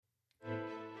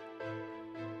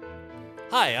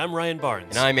Hi, I'm Ryan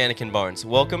Barnes. And I'm Anakin Barnes.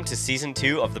 Welcome to Season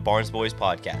 2 of the Barnes Boys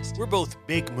podcast. We're both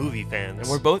big movie fans. And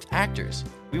we're both actors.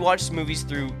 We watch movies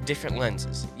through different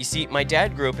lenses. You see, my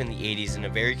dad grew up in the 80s in a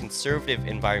very conservative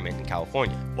environment in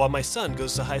California. While my son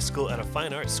goes to high school at a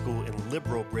fine arts school in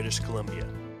liberal British Columbia.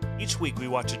 Each week we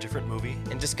watch a different movie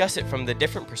and discuss it from the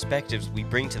different perspectives we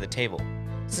bring to the table.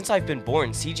 Since I've been born,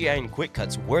 CGI and quick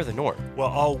cuts were the norm. while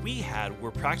all we had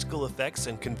were practical effects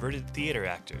and converted theater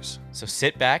actors. So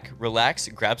sit back, relax,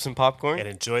 grab some popcorn, And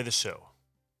enjoy the show.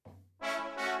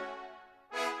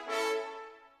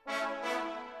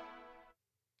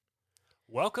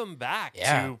 Welcome back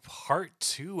to part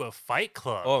 2 of Fight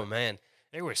Club. Oh man.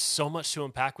 There was so much to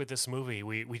unpack with this movie.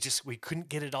 We couldn't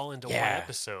get it all into one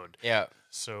episode. Yeah.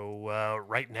 So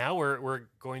right now we're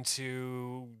going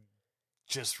to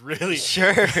just really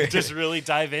just really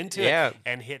dive into it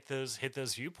and hit those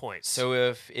viewpoints.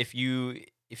 So if you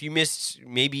missed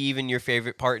maybe even your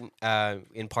favorite part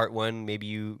in part 1, maybe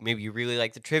you really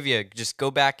like the trivia, just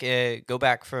go back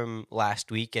from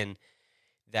last week and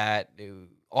that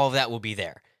all of that will be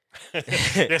there.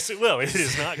 Yes, it will. It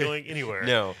is not going anywhere.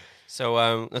 No.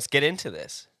 So let's get into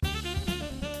this.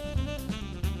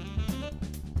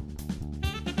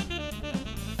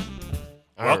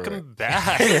 Welcome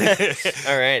back.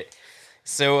 All right.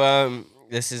 So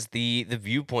this is the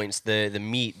viewpoints, the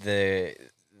meat, the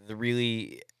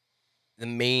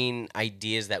main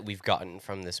ideas that we've gotten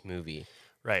from this movie.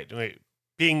 Right.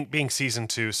 Being season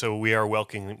 2, so we are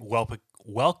welcoming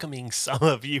some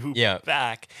of you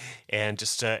back. And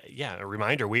just a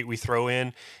reminder, we throw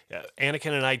in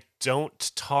Anakin and I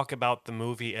don't talk about the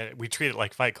movie. We treat it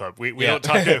like Fight Club. We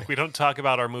don't talk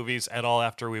about our movies at all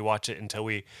after we watch it until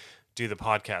we do the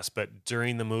podcast. But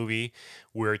during the movie,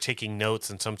 we're taking notes,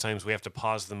 and sometimes we have to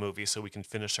pause the movie so we can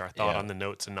finish our thought on the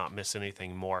notes and not miss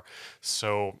anything more.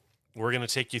 So we're going to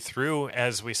take you through,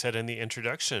 as we said in the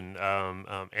introduction,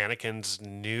 Anakin's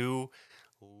new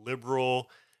liberal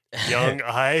young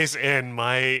eyes and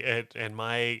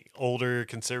my older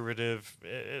conservative.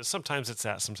 Sometimes it's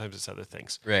that, sometimes it's other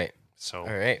things. Right. So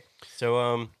all right.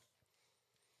 So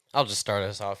I'll just start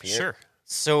us off here. Sure.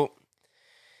 So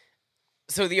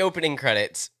the opening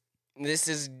credits. This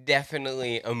is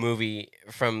definitely a movie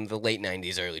from the late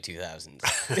 90s, early 2000s.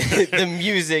 The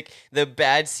music, the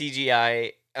bad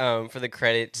CGI for the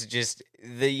credits, just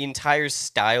the entire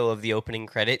style of the opening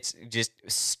credits just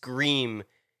scream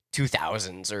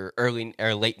 2000s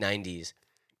or late 90s.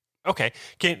 Okay.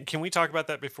 Can we talk about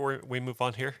that before we move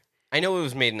on here? I know it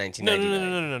was made in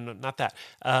 1999. No, not that.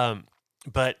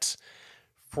 But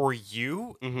for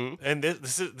you, and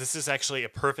this is actually a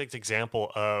perfect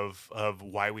example of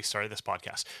why we started this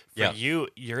podcast. For you,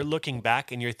 you're looking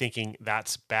back and you're thinking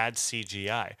that's bad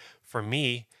CGI. For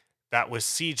me, that was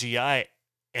CGI,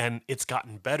 and it's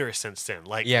gotten better since then.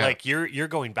 Like you're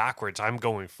going backwards, I'm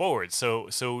going forward. So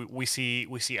we see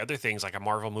other things like a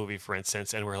Marvel movie, for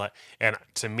instance, and we're like, and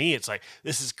to me, it's like,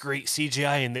 this is great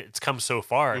CGI, and it's come so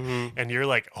far. And you're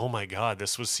like, oh my God,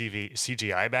 this was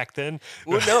CGI back then.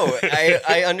 Well, no,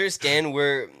 I understand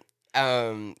where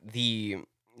the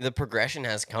progression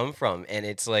has come from, and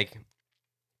it's like,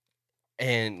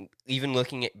 and even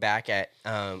looking back at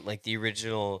like the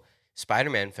original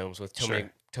Spider-Man films with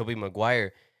Tobey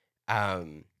Maguire,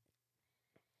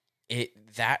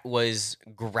 that was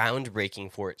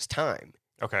groundbreaking for its time.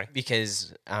 Okay.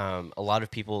 Because a lot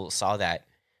of people saw that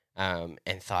and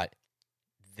thought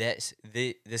the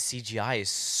CGI is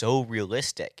so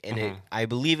realistic, and I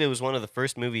believe it was one of the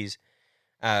first movies,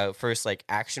 first like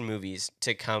action movies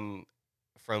to come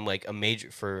from like major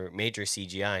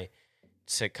CGI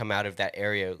to come out of that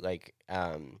area, like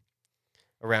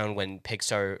around when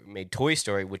Pixar made Toy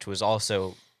Story, which was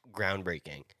also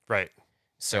groundbreaking. Right.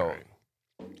 So,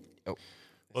 well,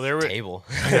 there were table.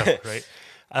 I know,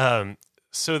 right.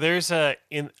 So there's a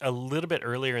little bit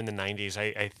earlier in the 90s,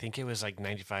 I think it was like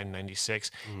 95, 96.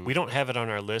 We don't have it on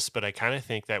our list, but I kind of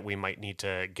think that we might need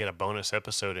to get a bonus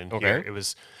episode in here. It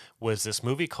was this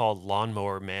movie called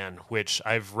Lawnmower Man, which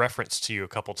I've referenced to you a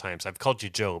couple times. I've called you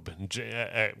Job.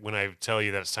 When I tell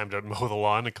you that it's time to mow the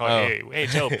lawn, I call you, hey,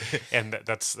 Job. And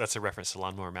that's a reference to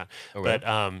Lawnmower Man.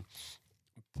 Okay.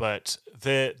 But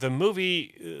the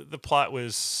movie, the plot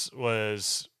was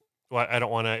well, I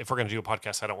don't want to, if we're going to do a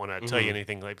podcast, I don't want to tell you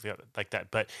anything like that.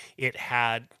 But it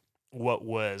had what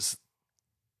was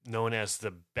known as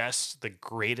the best, the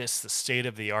greatest, the state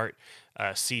of the art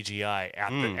CGI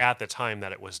at the time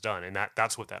that it was done, and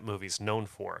that's what that movie's known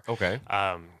for. Okay.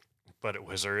 But it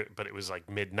was like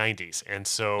mid 90s, and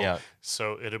so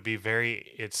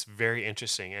it's very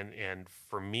interesting, and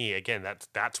for me, again,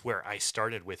 that's where I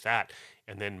started with that,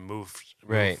 and then moved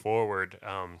forward.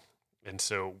 and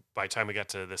so by the time we got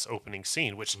to this opening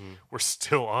scene, which Mhm. we're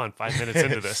still on 5 minutes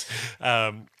into this,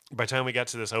 by the time we got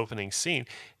to this opening scene,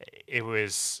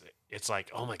 it's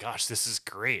like, oh my gosh, this is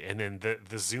great. And then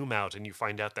the zoom out and you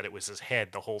find out that it was his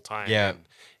head the whole time. Yeah.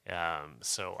 And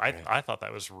so I thought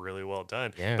that was really well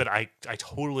done. Yeah. But I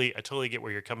totally get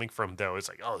where you're coming from though. It's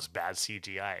like, oh, it's bad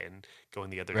CGI and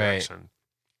going the other Right. direction.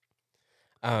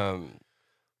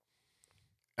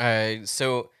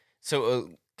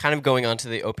 Kind of going on to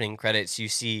the opening credits, you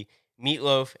see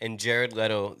Meatloaf and Jared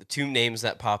Leto, the two names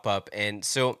that pop up, and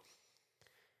so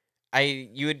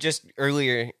you had just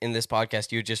earlier in this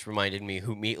podcast, you had just reminded me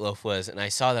who Meatloaf was, and I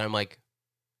saw that, I'm like,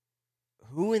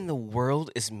 who in the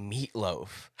world is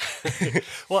Meatloaf?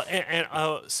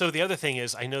 Well, so the other thing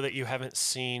is, I know that you haven't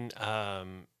seen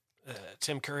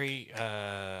Tim Curry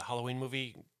Halloween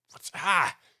movie.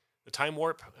 The Time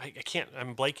Warp. I can't.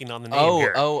 I'm blanking on the name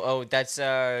here. That's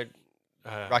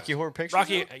Rocky Horror Picture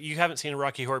Rocky. Show? You haven't seen a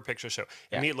Rocky Horror Picture Show,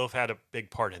 and Yeah. Meatloaf had a big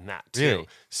part in that too. Really?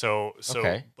 So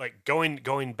Okay. like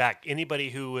going back, anybody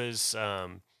who was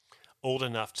old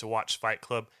enough to watch Fight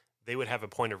Club, they would have a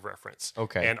point of reference.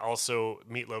 Okay. And also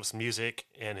Meatloaf's music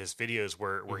and his videos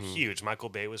were huge. Michael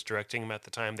Bay was directing them at the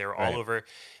time. They were all Right. over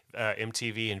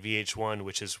MTV and VH1,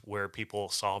 which is where people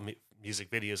saw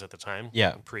music videos at the time.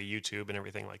 Yeah. Pre-YouTube and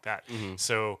everything like that. Mhm.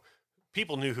 So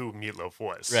people knew who Meatloaf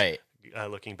was. Right.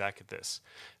 Looking back at this.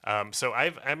 So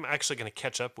I'm actually going to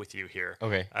catch up with you here.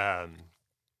 Okay.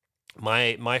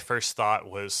 My first thought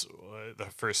was the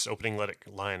first opening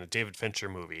line, a David Fincher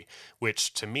movie,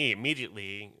 which to me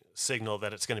immediately signaled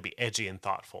that it's going to be edgy and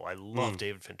thoughtful. I love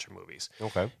David Fincher movies.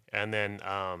 Okay. And then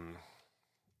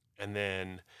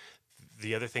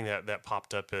the other thing that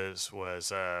popped up was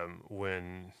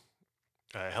when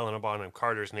Helena Bonham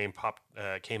Carter's name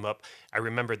came up. I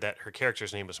remembered that her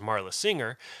character's name was Marla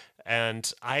Singer,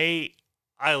 and I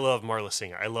love Marla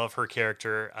Singer. I love her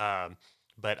character,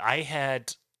 but I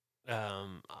had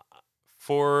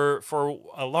for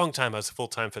a long time I was a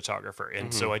full-time photographer,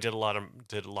 and so I did a lot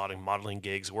of modeling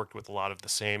gigs. Worked with a lot of the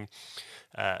same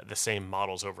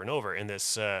models over and over. And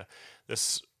this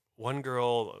one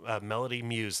girl, Melody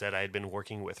Muse, that I had been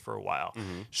working with for a while,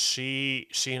 she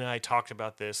and I talked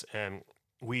about this, and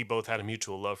we both had a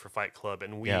mutual love for Fight Club,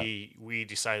 and we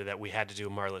decided that we had to do a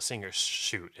Marla Singer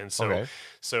shoot. And so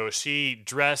so she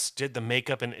dressed, did the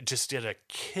makeup, and just did a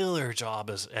killer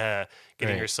job as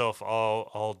getting herself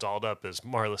all dolled up as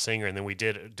Marla Singer. And then we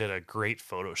did a great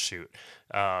photo shoot,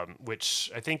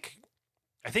 which I think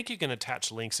you can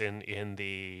attach links in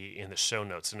the show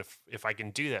notes. And if I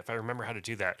can do that, if I remember how to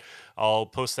do that, I'll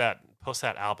post that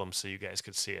album so you guys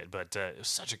could see it. But it was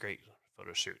such a great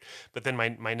photo shoot. But then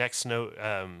my next note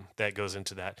that goes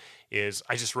into that is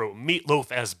I just wrote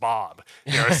Meatloaf as Bob.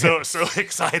 You know, so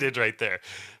excited right there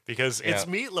because it's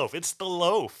Meatloaf. It's the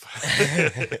loaf.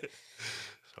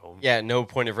 So, Yeah, no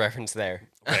point of reference there.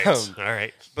 right. All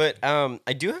right. But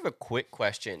I do have a quick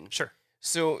question. Sure.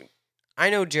 So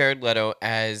I know Jared Leto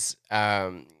as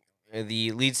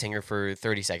the lead singer for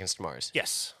 30 Seconds to Mars.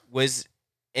 Yes.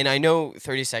 And I know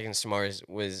 30 Seconds to Mars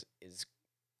is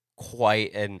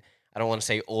quite an, I don't want to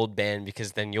say old band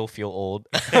because then you'll feel old,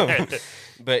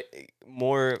 but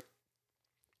more,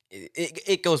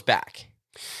 it goes back.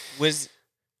 Was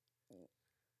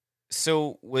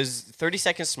 30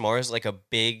 Seconds to Mars like a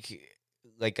big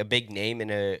name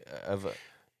in a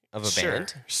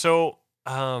band? So,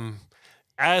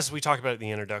 as we talked about in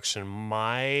the introduction,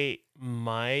 my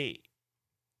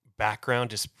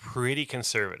background is pretty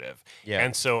conservative,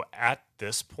 and so at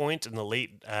this point in the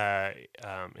late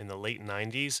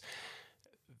 90s,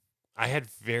 I had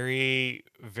very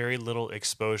very little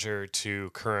exposure to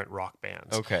current rock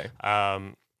bands. Okay.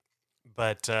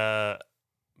 But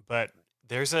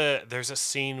there's a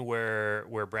scene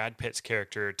where Brad Pitt's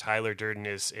character Tyler Durden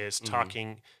is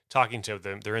talking to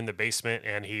them. They're in the basement,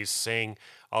 and he's saying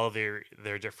all of their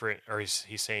different, or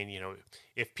he's saying, you know,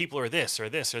 if people are this or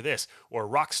this or this or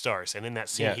rock stars. And in that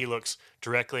scene, he looks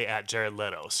directly at Jared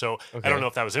Leto. So I don't know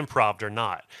if that was improv or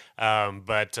not.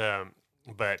 But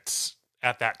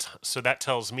at that so that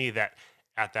tells me that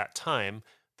at that time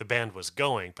the band was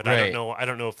going, but I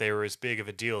don't know if they were as big of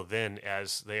a deal then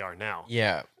as they are now.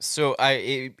 Yeah. So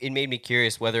it made me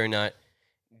curious whether or not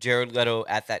Jared Leto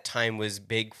at that time was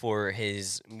big for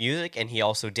his music and he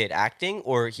also did acting,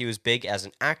 or he was big as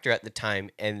an actor at the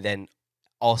time and then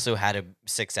also had a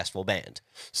successful band.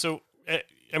 So I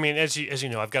mean, as you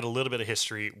know, I've got a little bit of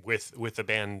history with the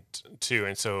band too,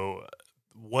 and so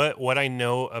what I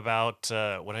know about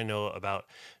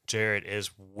Jared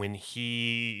is when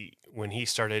he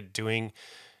started doing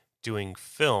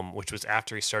film, which was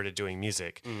after he started doing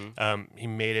music, he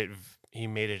made it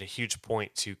made it a huge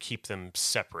point to keep them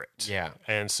separate. Yeah.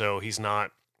 And so he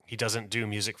doesn't do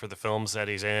music for the films that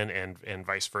he's in, and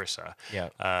vice versa. Yeah.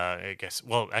 I guess.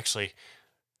 Well, actually,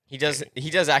 He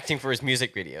does acting for his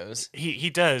music videos. he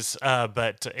does.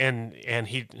 But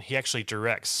he actually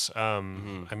directs. I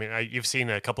mean, you've seen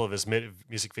a couple of his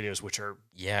music videos, which are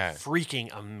freaking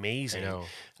amazing. I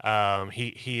know.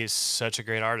 He is such a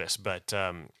great artist, but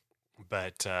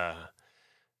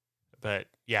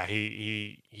yeah,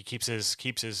 he keeps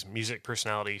his music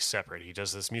personality separate. He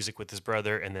does this music with his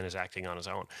brother, and then is acting on his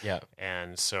own. Yeah.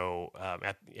 And so,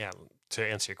 to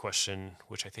answer your question,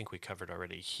 which I think we covered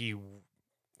already, he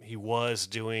was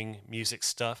doing music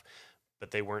stuff,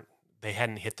 but they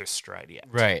hadn't hit their stride yet.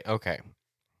 Right. Okay.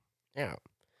 Yeah.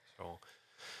 So,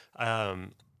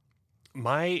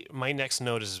 my next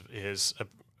note is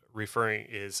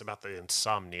about the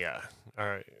insomnia.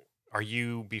 Are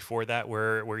you before that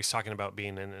where he's talking about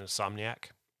being an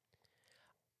insomniac?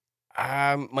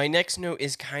 My next note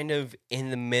is kind of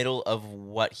in the middle of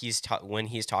what when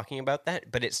he's talking about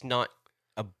that, but it's not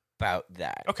about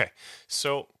that. Okay,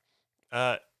 so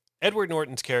Edward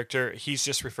Norton's character, he's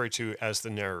just referred to as the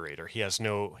narrator. He has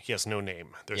no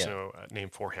name. There's no name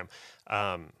for him.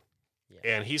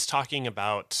 And he's talking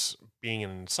about being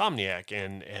an insomniac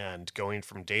and going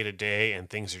from day to day, and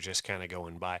things are just kind of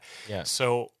going by. Yeah.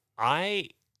 So I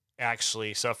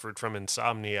actually suffered from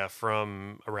insomnia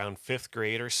from around 5th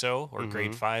grade or so, or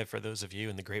grade 5 for those of you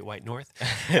in the Great White North.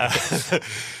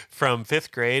 From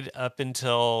 5th grade up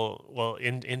until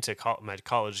into my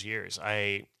college years,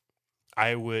 I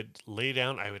would lay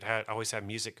down. I would always have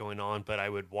music going on, but I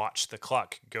would watch the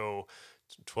clock go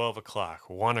 12 o'clock,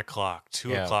 1 o'clock,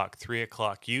 2 o'clock, 3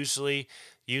 o'clock. Usually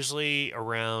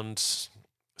around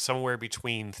somewhere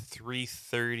between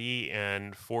 3:30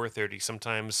 and 4:30.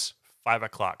 Sometimes 5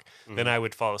 o'clock. Then I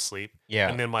would fall asleep. Yeah.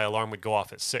 And then my alarm would go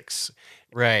off at 6.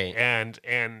 Right. And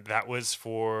that was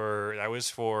for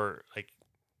like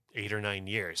 8 or 9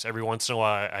 years. Every once in a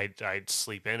while, I'd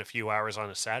sleep in a few hours on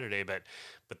a Saturday, but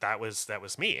that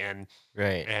was me. And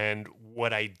right. And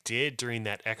what I did during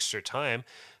that extra time,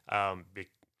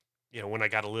 when I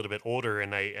got a little bit older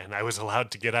and I was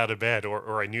allowed to get out of bed,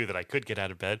 or I knew that I could get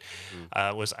out of bed,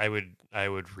 was I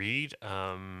would read.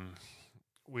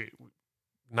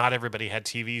 Not everybody had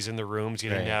TVs in the rooms. You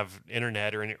didn't have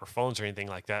internet or phones or anything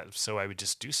like that. So I would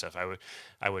just do stuff.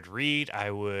 I would read.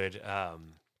 I would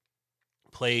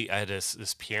play. I had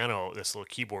this piano, this little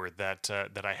keyboard that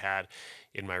I had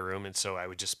in my room, and so I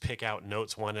would just pick out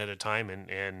notes one at a time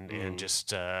and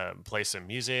just play some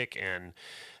music. And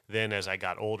then as I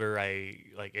got older,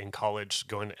 like in college,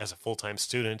 going as a full-time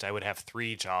student, I would have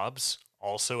 3 jobs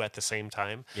also at the same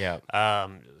time. Yeah.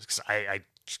 'Cause I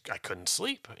couldn't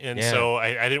sleep, and so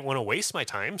I didn't want to waste my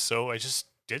time, so I just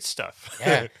did stuff.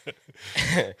 Yeah.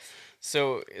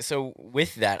 So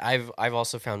with that, I've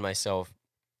also found myself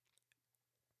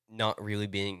not really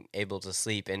being able to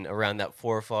sleep, and around that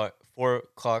 4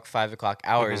 o'clock, 5 o'clock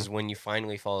hours when you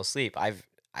finally fall asleep. I've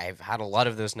had a lot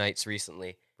of those nights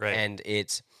recently, Right. And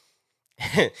it's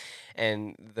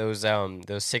and those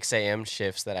 6 a.m.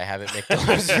 shifts that I have at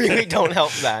McDonald's really don't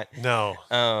help that. No.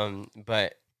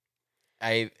 But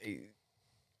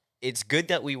it's good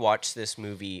that we watched this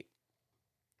movie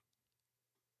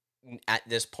at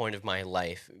this point of my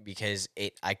life, because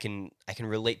I can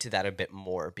relate to that a bit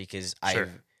more, because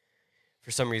for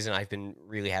some reason I've been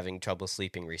really having trouble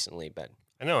sleeping recently. But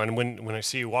I know, and when I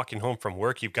see you walking home from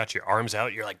work, you've got your arms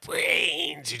out, you're like,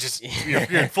 brains, you're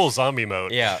in full zombie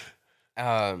mode. Yeah.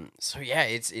 So yeah,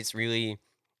 it's really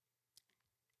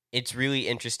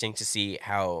interesting to see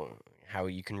how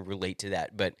you can relate to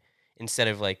that. But instead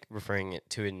of like referring it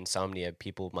to insomnia,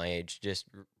 people my age just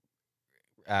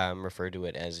refer to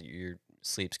it as your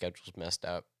sleep schedule's messed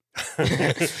up.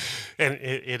 And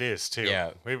it is too.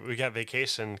 Yeah. We got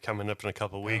vacation coming up in a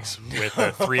couple weeks with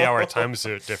a 3-hour time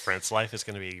zone difference. Life is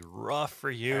going to be rough for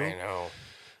you. I know.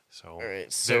 So, all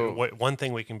right, so one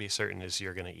thing we can be certain is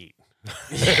you're going to eat.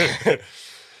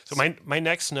 So my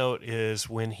next note is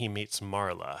when he meets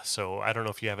Marla. So I don't know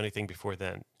if you have anything before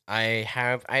then. I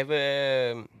have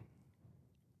a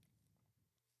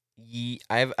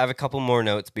couple more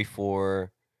notes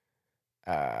before.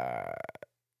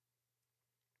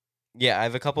 Yeah, I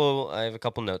have a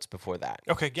couple notes before that.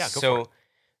 Okay, yeah, go so for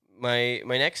it.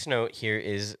 my next note here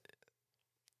is,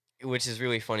 which is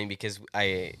really funny because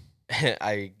I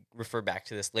I refer back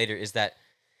to this later, is that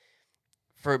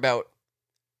for about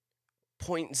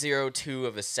 0.02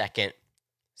 of a second,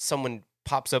 someone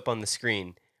pops up on the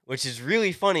screen, which is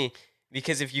really funny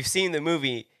because if you've seen the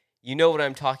movie, you know what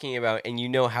I'm talking about and you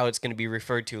know how it's going to be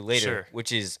referred to later, Sure.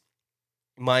 which is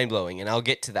mind-blowing, and I'll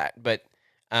get to that. But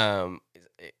I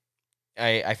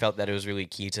felt that it was really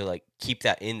key to like keep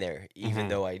that in there, even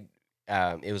though it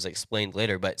was explained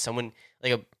later. But someone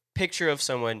like a picture of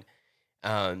someone,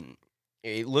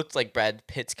 it looked like Brad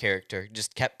Pitt's character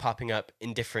just kept popping up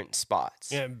in different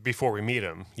spots. Yeah, before we meet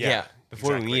him.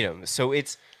 Before exactly. we meet him. So I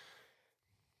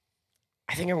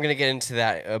think I'm gonna get into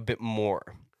that a bit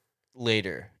more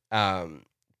later.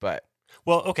 But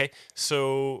Well, okay.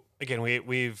 So again,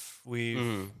 we've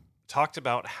talked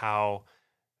about how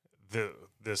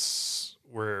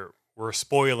we're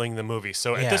spoiling the movie.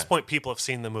 So at this point, people have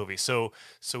seen the movie. So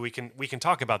we can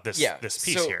talk about this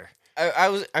piece here.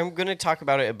 I'm gonna talk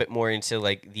about it a bit more into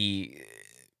like the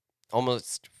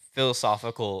almost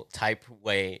philosophical type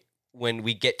way when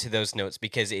we get to those notes,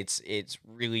 because it's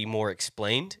really more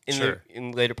explained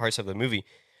in later parts of the movie.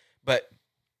 But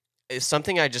it's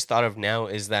something I just thought of now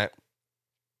is that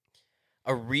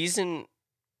a reason,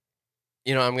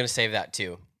 I'm going to save that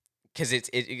too, because it's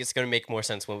going to make more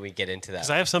sense when we get into that. Because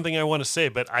I have something I want to say,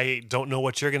 but I don't know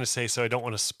what you're going to say, so I don't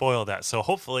want to spoil that. So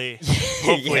hopefully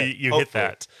you hit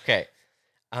that. Okay.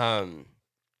 So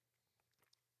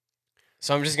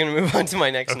I'm just going to move on to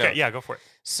my next note. Okay, yeah, go for it.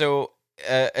 So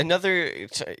another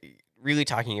really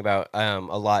talking about a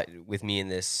lot with me in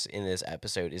this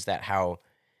episode is that how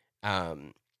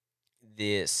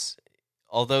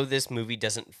although this movie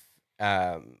doesn't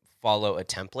follow a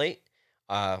template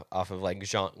off of like a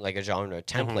genre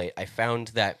template, I found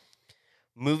that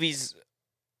movies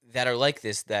that are like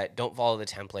this, that don't follow the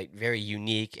template, very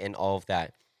unique and all of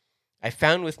that. I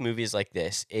found with movies like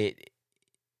this, it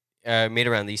made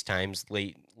around these times,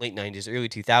 late 90s, early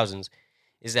 2000s,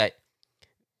 is that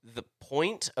the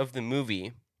point of the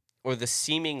movie, or the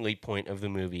seemingly point of the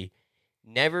movie,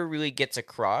 never really gets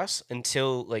across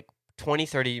until like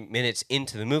 20-30 minutes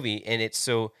into the movie. And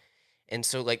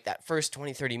so like that first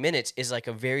 20-30 minutes is like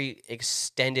a very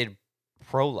extended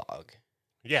prologue.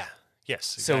 Yeah.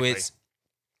 Yes. Exactly. So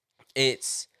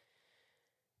it's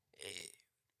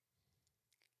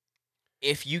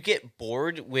if you get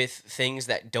bored with things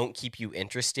that don't keep you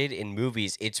interested in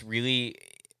movies, it's really,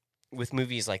 with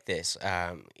movies like this,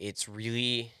 it's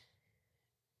really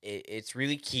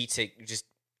key to just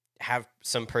have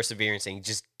some perseverance and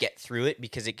just get through it,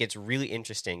 because it gets really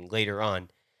interesting later on.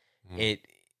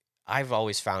 I've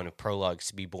always found prologues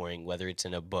to be boring, whether it's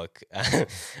in a book.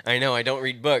 I know I don't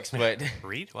read books, but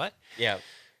read what? Yeah,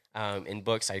 in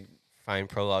books I find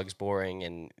prologues boring,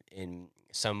 and in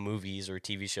some movies or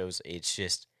TV shows, it's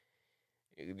just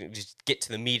get to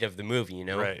the meat of the movie,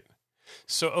 Right.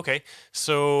 So okay,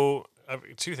 so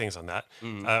two things on that.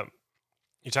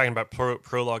 You're talking about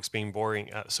prologues being boring.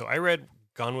 So I read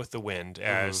Gone with the Wind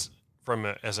as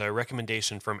a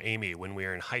recommendation from Amy when we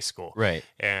were in high school. Right.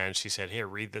 And she said, "Here,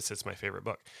 read this. It's my favorite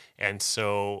book." And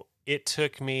so it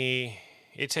took me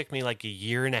like a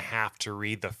year and a half to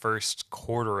read the first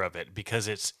quarter of it, because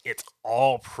it's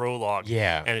all prologue.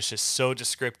 Yeah. And it's just so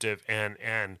descriptive,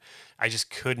 and I just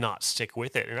could not stick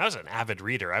with it. And I was an avid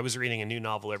reader. I was reading a new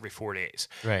novel every 4 days.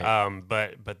 Right.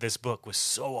 But this book was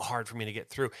so hard for me to get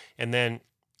through. And then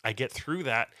I get through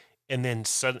that, and then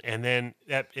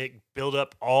that it built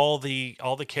up all the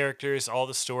characters, all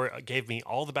the story, gave me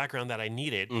all the background that I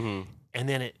needed. And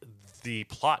then the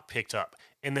plot picked up,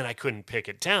 and then I couldn't pick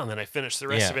it down. Then I finished the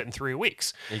rest of it in 3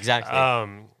 weeks. Exactly.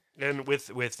 And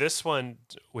with this one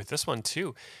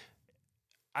too,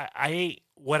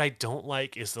 what I don't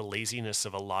like is the laziness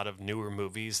of a lot of newer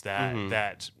movies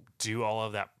that do all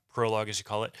of that prologue, as you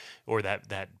call it, or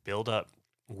that build up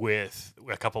with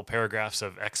a couple paragraphs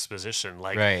of exposition,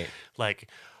 like,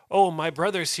 "Oh, my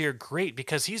brother's here, great,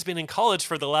 because he's been in college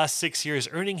for the last 6 years,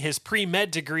 earning his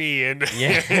pre-med degree," and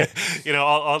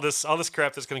all this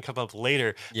crap that's going to come up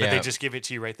later. But they just give it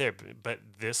to you right there. But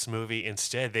this movie,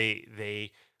 instead,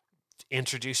 they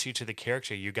introduce you to the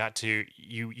character. You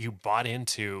bought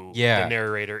into the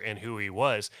narrator and who he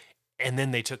was, and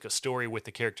then they took a story with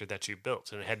the character that you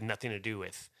built, and it had nothing to do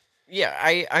with. Yeah,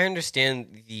 I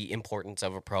understand the importance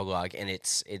of a prologue, and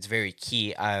it's very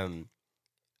key.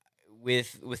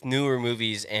 With newer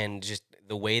movies and just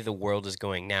the way the world is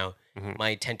going now, my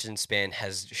attention span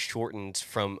has shortened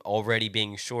from already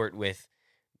being short with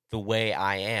the way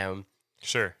I am.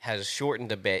 Sure. Has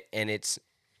shortened a bit, and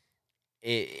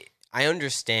I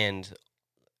understand,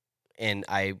 and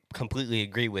I completely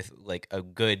agree with like a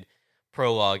good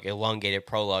prologue, elongated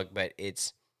prologue, but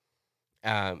it's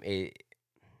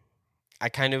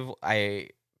I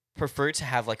prefer to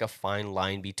have like a fine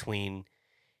line between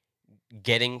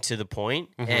getting to the point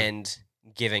and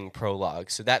giving prologue.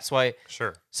 So that's why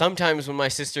sometimes when my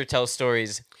sister tells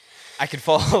stories, I could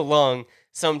follow along.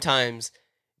 Sometimes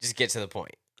just get to the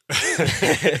point.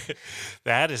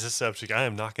 That is a subject I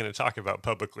am not going to talk about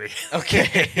publicly.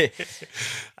 Okay.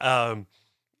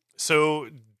 So,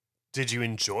 did you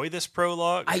enjoy this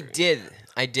prologue? I did.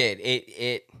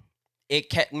 It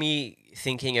kept me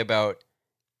thinking about,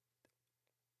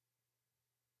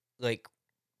 like,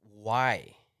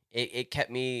 why. It kept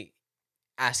me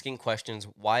asking questions.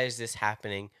 Why is this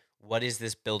happening? What is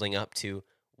this building up to?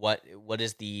 What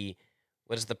is the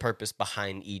purpose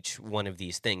behind each one of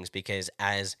these things? Because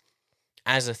as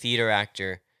a theater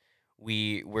actor,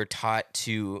 we're taught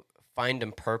to find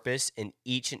a purpose in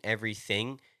each and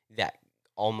everything that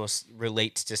almost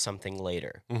relates to something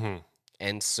later. Mm-hmm.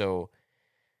 And so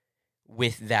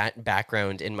with that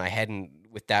background in my head and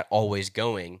with that always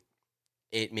going,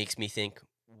 it makes me think,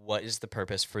 what is the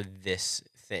purpose for this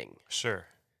thing? Sure.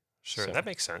 So, That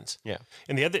makes sense. yeah.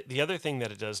 And the other thing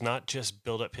that it does, not just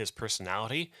build up his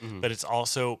personality, but it's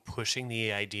also pushing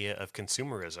the idea of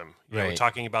consumerism. You know, we're Right.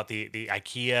 talking about the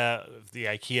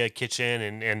IKEA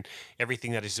kitchen and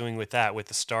everything that he's doing with that, with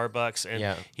the Starbucks, and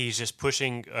Yeah. he's just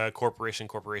pushing corporation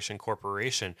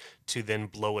to then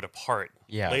blow it apart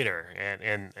Yeah. later.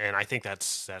 And I think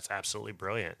that's absolutely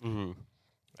brilliant.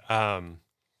 Mm-hmm.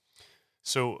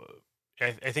 So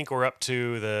I think we're up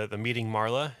to the meeting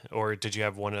Marla, or did you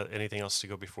have anything else to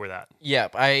go before that?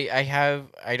 Yep.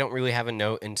 I don't really have a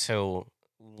note until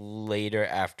later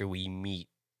after we meet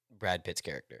Brad Pitt's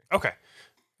character. Okay.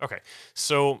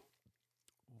 So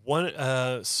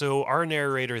so our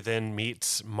narrator then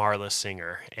meets Marla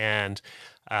Singer, and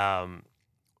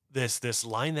this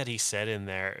line that he said in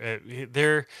there,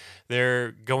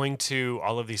 they're going to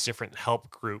all of these different help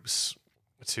groups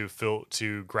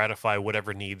to gratify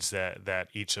whatever needs that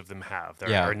each of them have.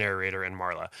 Yeah. Our narrator and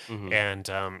Marla,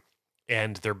 Mhm.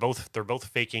 and they're both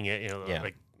faking it. You know, Yeah.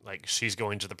 like she's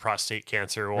going to the prostate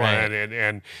cancer one,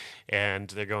 Right. and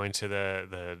they're going to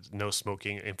the no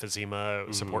smoking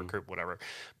emphysema support group, whatever.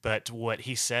 But what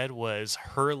he said was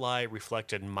her lie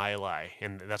reflected my lie,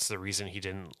 and that's the reason he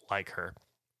didn't like her.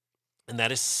 And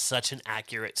that is such an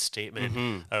accurate statement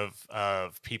Mhm.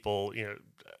 of people. You know,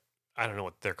 I don't know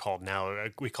what they're called now.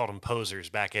 We called them posers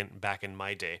back in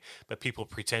my day, but people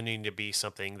pretending to be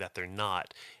something that they're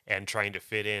not and trying to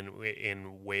fit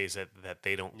in ways that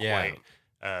they don't Yeah.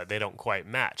 quite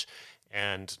match,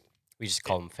 and We just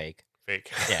call him fake.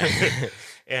 fake. Yeah.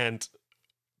 And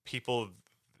people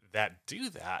that do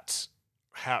that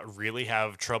really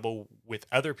have trouble with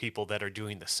other people that are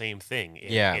doing the same thing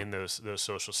in those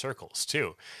social circles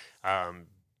too,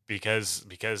 because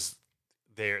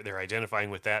they're identifying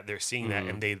with that, they're seeing that,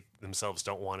 and they themselves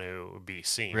don't want to be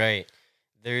seen. Right.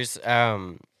 There's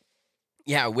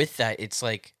with that, it's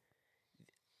like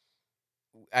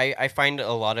I find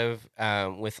a lot of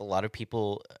with a lot of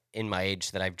people in my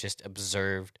age that I've just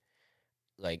observed,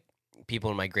 like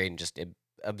people in my grade, and just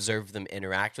observe them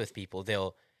interact with people.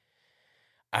 They'll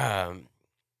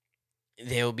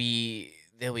be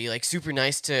like super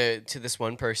nice to this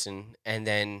one person, and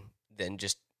then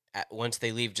just once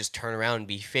they leave, just turn around and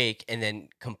be fake, and then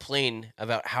complain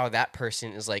about how that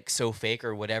person is like so fake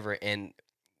or whatever. And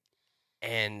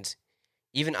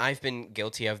even I've been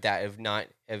guilty of that,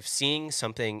 of seeing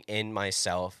something in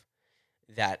myself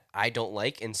that I don't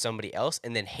like in somebody else,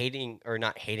 and then hating, or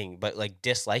not hating, but like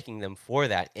disliking them for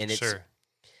that. And it's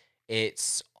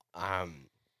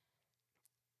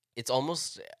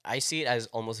almost, I see it as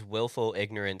almost willful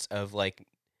ignorance of like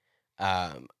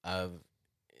of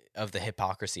the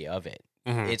hypocrisy of it.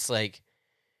 Mhm. It's like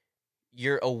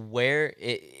you're aware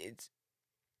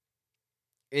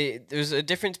there's a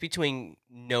difference between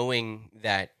knowing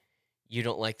that you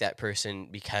don't like that person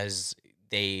because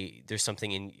there's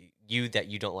something in you that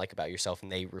you don't like about yourself,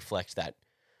 and they reflect that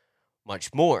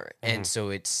much more. And so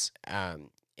it's and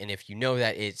if you know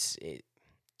that, it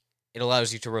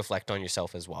allows you to reflect on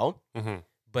yourself as well.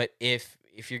 But if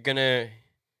you're gonna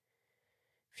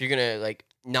like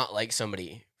not like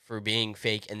somebody for being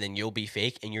fake, and then you'll be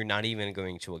fake, and you're not even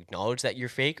going to acknowledge that you're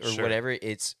fake or Sure. whatever,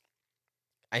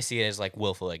 I see it as like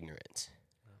willful ignorance.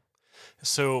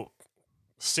 So,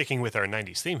 sticking with our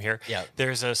 '90s theme here, Yeah.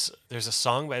 there's a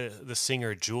song by the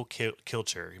singer Jewel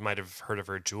Kilcher. You might have heard of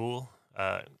her, Jewel.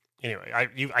 Anyway,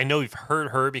 I know you've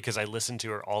heard her because I listened to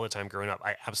her all the time growing up.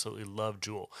 I absolutely love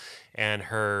Jewel, and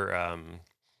her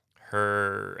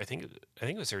I think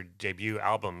it was her debut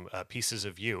album, Pieces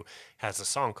of You, has a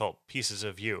song called Pieces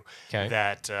of You. Okay.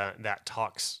 That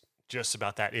talks just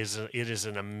about that. It is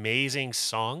an amazing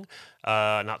song,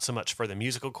 not so much for the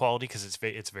musical quality, because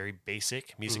it's very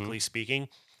basic musically speaking,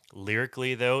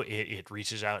 Lyrically, though, it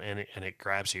reaches out and it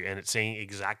grabs you, and it's saying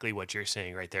exactly what you're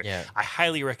saying right there. Yeah. I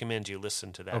highly recommend you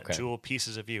listen to that. Okay. Jewel,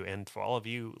 Pieces of You. And for all of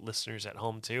you listeners at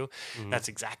home, too, that's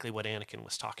exactly what Anakin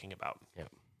was talking about.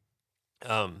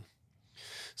 Yeah.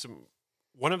 So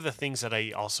one of the things that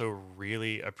I also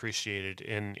really appreciated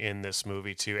in this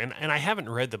movie too, and I haven't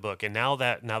read the book, and now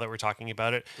that we're talking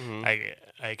about it,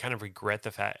 I kind of regret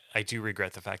the fact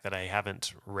that I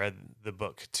haven't read the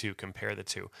book to compare the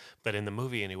two. But in the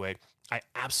movie anyway, I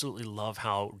absolutely love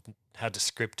how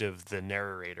descriptive the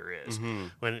narrator is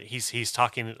when he's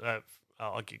talking.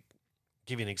 I'll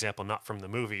give you an example, not from the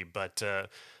movie, but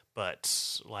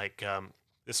like.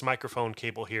 This microphone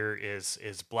cable here is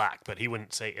black, but he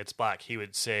wouldn't say it's black. He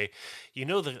would say,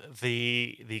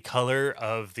 the color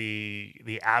of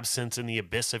the absence in the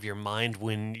abyss of your mind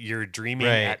when you're dreaming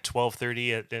at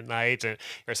 12:30 at night,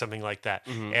 or something like that.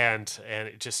 And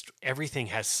it just everything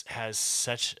has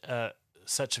such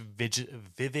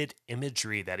vivid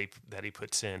imagery that he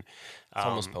puts in. It's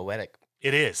almost poetic.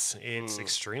 It is. It's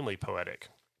extremely poetic.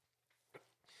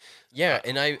 Yeah,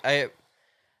 and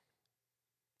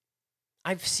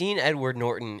I've seen Edward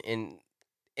Norton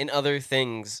in other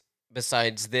things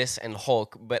besides this and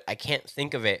Hulk, but I can't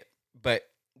think of it. But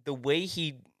the way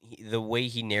he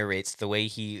narrates, the way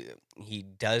he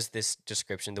does this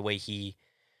description, the way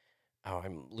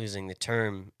I'm losing the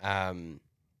term,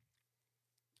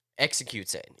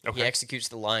 executes it. Okay. He executes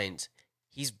the lines.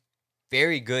 He's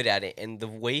very good at it, and the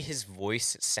way his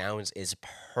voice sounds is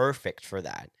perfect for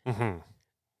that.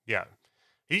 Yeah.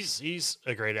 He's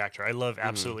a great actor. I love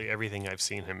absolutely everything I've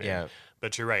seen him in. Yeah.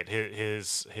 But you're right.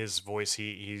 His voice,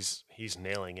 he's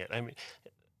nailing it. I mean,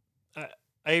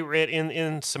 I read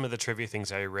in some of the trivia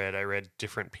things I read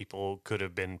different people could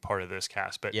have been part of this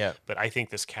cast, but I think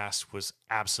this cast was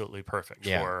absolutely perfect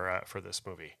for this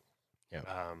movie. Yeah.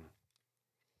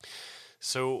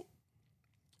 So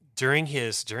during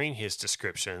his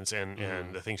descriptions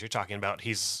and the things you're talking about,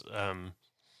 he's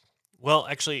well,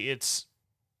 actually, it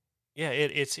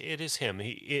is him.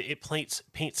 It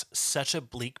paints such a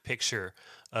bleak picture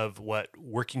of what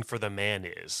working for the man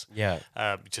is. Yeah.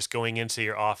 Just going into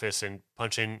your office and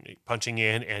punching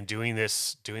in and doing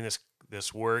this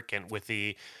work, and with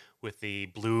the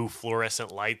blue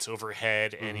fluorescent lights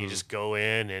overhead, and you just go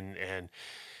in and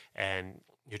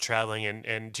you're traveling.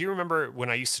 And do you remember when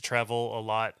I used to travel a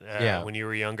lot when you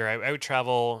were younger? I would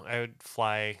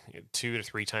fly 2 to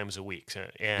 3 times a week,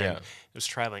 and it was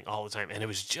traveling all the time, and it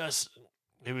was just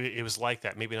it was like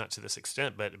that. Maybe not to this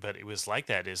extent, but it was like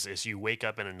that. Is you wake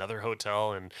up in another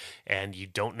hotel and you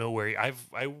don't know where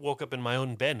I woke up in my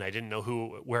own bed and I didn't know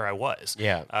where I was.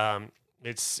 Yeah.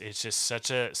 It's just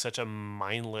such a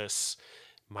mindless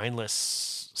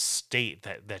state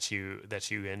that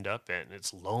you end up in.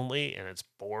 It's lonely and it's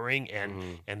boring,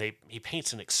 and he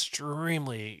paints an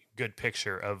extremely good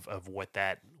picture of what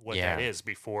that is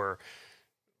before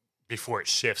it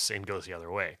shifts and goes the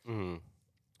other way.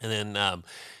 And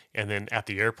then at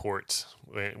the airport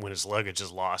when his luggage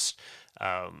is lost,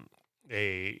 I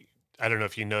don't know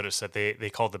if you noticed that they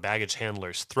called the baggage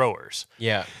handlers throwers.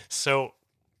 Yeah. So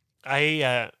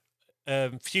a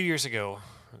few years ago,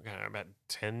 about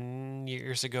 10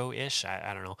 years ago-ish,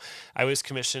 I don't know, I was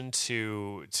commissioned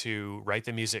to write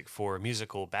the music for a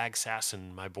musical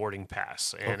Bagsassin, My Boarding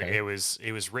Pass, and it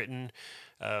was written.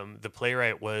 The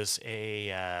playwright was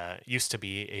used to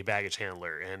be a baggage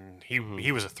handler, and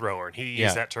he was a thrower, and he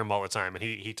used that term all the time, and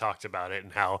he talked about it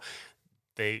and how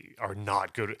they are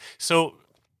not good. So,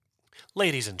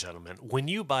 ladies and gentlemen, when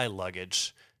you buy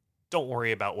luggage, don't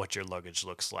worry about what your luggage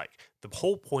looks like. The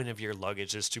whole point of your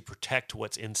luggage is to protect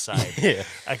what's inside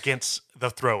against the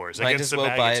throwers. Might against as well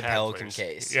the buy a baggage Pelican handlers.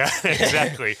 case. Yeah,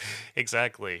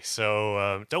 exactly.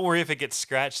 So don't worry if it gets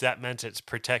scratched. That meant it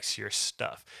protects your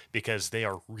stuff, because they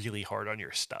are really hard on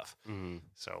your stuff.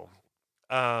 So,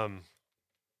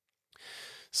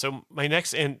 so my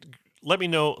next, and let me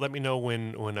know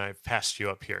when I've passed you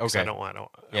up here, because I want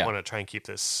to try and keep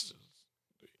this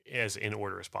as in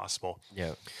order as possible.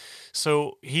 Yeah.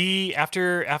 So he,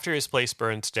 after his place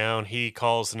burns down, he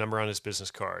calls the number on his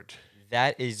business card.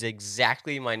 That is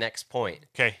exactly my next point.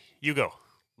 Okay, you go.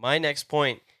 My next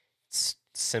point, it's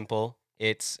simple.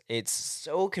 It's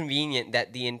so convenient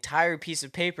that the entire piece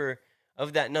of paper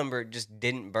of that number just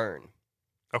didn't burn.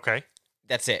 Okay.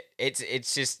 That's it.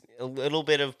 It's just a little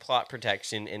bit of plot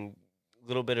protection and a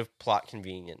little bit of plot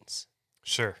convenience.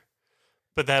 Sure.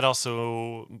 But that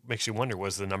also makes you wonder,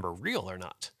 was the number real or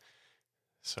not?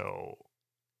 So,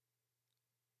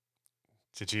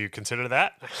 did you consider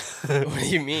that? What do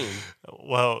you mean?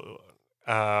 Well,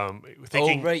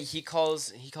 thinking... Oh, right. He called.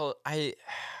 I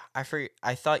forget.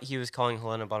 I thought he was calling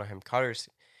Helena Bonham Carter's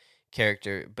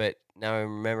character, but now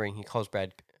I'm remembering he calls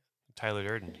Brad. Tyler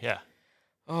Durden. Yeah.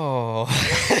 Oh.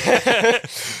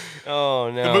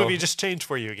 Oh no. The movie just changed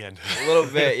for you again. A little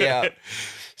bit, yeah.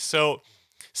 So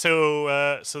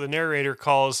the narrator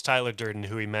calls Tyler Durden,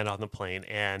 who he met on the plane,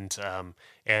 and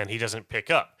he doesn't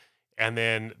pick up, and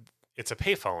then it's a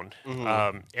payphone,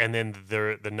 and then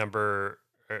the number,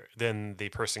 then the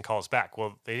person calls back.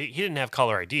 Well, he didn't have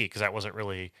caller ID because that wasn't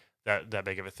really that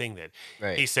big of a thing then.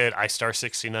 Right. He said, "I star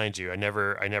 69'd you. I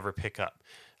never pick up."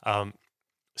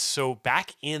 So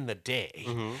back in the day,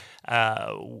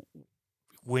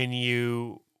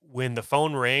 when the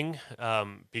phone rang,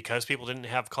 because people didn't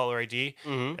have caller ID,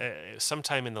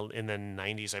 sometime in the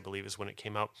 90s, I believe, is when it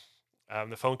came out.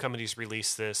 The phone companies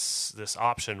released this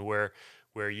option where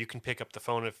you can pick up the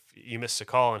phone if you missed a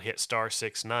call and hit star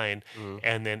 69,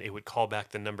 and then it would call back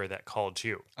the number that called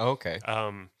you. Okay.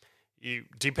 You,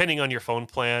 depending on your phone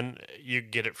plan, you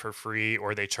get it for free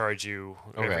or they charge you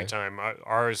every time.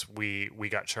 Ours, we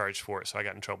got charged for it, so I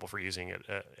got in trouble for using it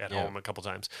at home a couple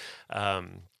times.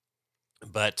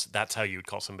 But that's how you would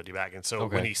call somebody back. And so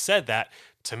when he said that,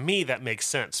 to me, that makes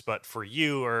sense. But for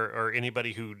you or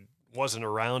anybody who wasn't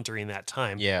around during that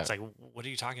time, it's like, what are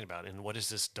you talking about? And what is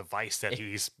this device that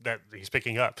he's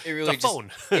picking up? It really the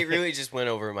phone. It really just went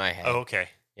over my head. Oh, okay.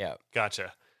 Yeah.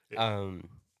 Gotcha.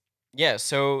 Yeah.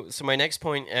 So my next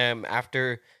point,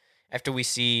 after we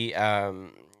see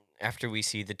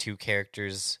the two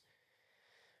characters,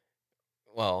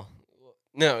 well,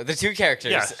 no, the two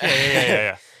characters.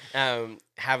 Yeah.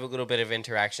 Have a little bit of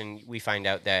interaction. We find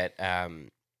out that I'm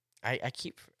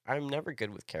never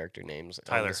good with character names.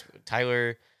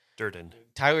 Tyler Durden.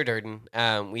 Tyler Durden.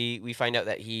 We find out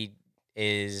that he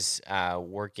is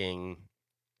working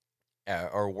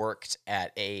or worked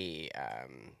at a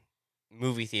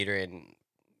movie theater and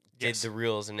did the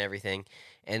reels and everything,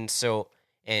 and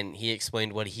he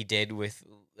explained what he did with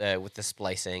the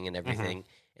splicing and everything,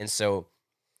 and so.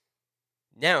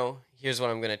 Now, here's what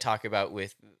I'm going to talk about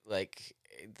with, like,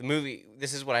 the movie.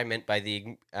 This is what I meant by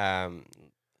the,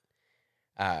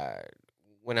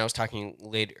 when I was talking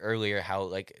earlier, how,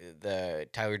 like, the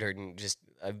Tyler Durden, just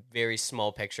a very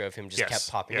small picture of him just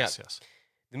kept popping up. Yes.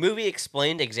 The movie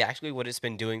explained exactly what it's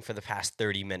been doing for the past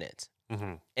 30 minutes.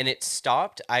 And it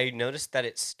stopped. I noticed that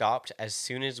it stopped as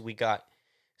soon as we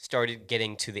started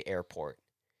getting to the airport,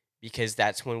 because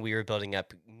that's when we were building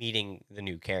up meeting the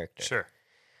new character. Sure.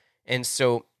 And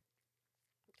so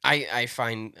I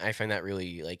find that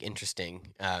really, like,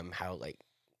 interesting, how, like,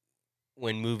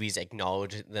 when movies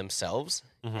acknowledge themselves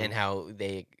and how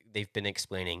they've been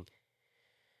explaining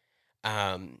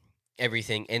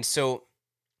everything. And so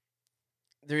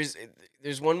there's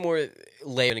one more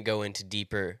layer I'm going to go into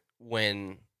deeper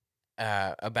when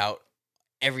about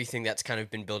everything that's kind of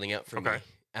been building up for me.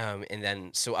 And then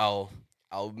so I'll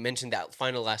mention that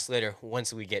final last later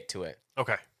once we get to it.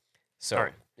 Okay. So all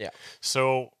right. Yeah.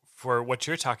 So for what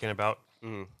you're talking about,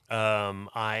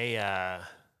 I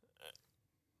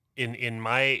in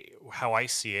my how I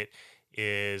see it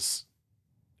is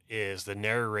the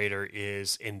narrator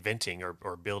is inventing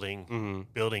or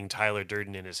building Tyler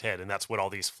Durden in his head, and that's what all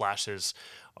these flashes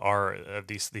are.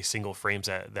 These single frames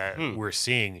that we're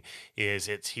seeing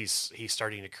he's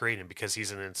starting to create him because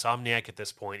he's an insomniac at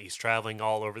this point. He's traveling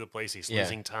all over the place. He's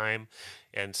losing time,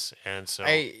 and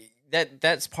so.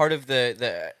 That's part of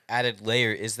the added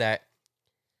layer is that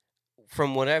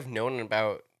from what I've known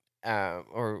about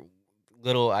or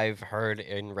little I've heard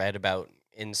and read about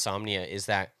insomnia is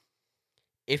that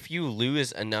if you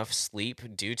lose enough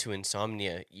sleep due to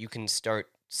insomnia, you can start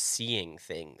seeing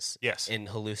things in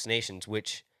hallucinations,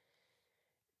 which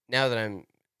now that I'm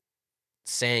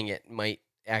saying it might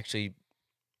actually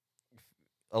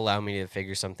allow me to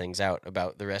figure some things out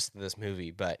about the rest of this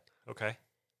movie, but okay.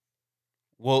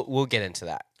 We'll get into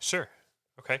that. Sure.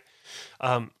 Okay.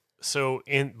 But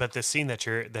the scene that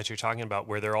you're talking about,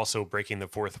 where they're also breaking the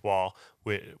fourth wall,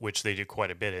 which they do quite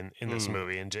a bit in this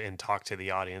movie, and talk to the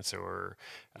audience or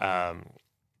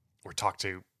talk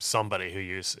to somebody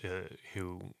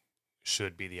who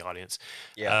should be the audience.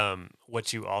 Yeah.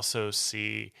 What you also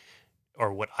see,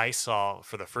 or what I saw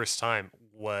for the first time,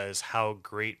 was how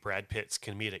great Brad Pitt's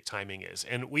comedic timing is,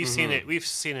 and we've seen it. We've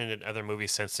seen it in other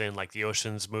movies since then, like the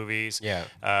Ocean's movies. Yeah.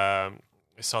 I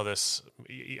saw this.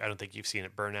 I don't think you've seen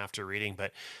it, Burn After Reading,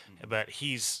 but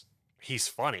he's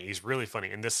funny. He's really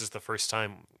funny, and this is the first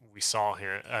time we saw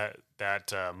him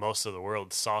that most of the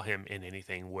world saw him in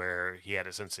anything where he had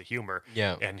a sense of humor.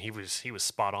 Yeah. And he was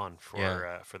spot on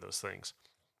for those things.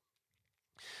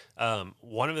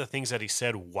 One of the things that he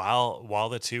said while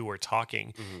the two were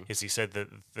talking Hmm. is he said that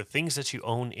the things that you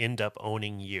own end up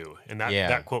owning you, and Yeah.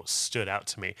 that quote stood out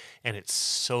to me, and it's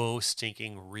so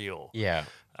stinking real. Yeah.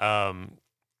 Um,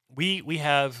 we've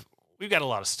got a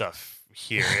lot of stuff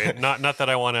here. And not that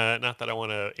I want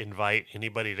to invite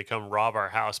anybody to come rob our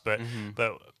house, Hmm.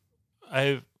 but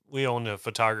we own a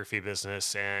photography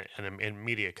business and a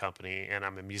media company, and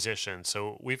I'm a musician,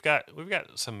 so we've got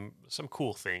some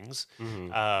cool things.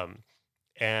 Hmm. Um,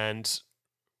 and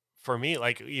for me,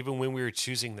 like even when we were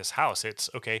choosing this house, it's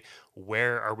okay.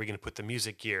 Where are we going to put the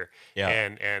music gear? Yeah.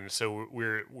 And so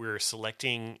we're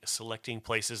selecting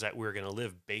places that we're going to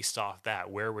live based off that.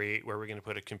 Where we going to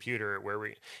put a computer?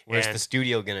 Where's the And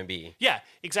studio gonna be? yeah,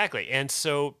 exactly. And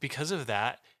so because of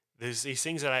that, there's these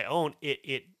things that I own.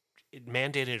 It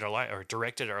mandated our life or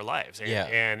directed our lives, Yeah.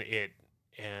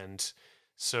 and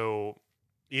so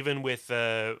even with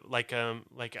like an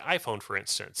iPhone, for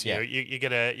instance, Yeah. you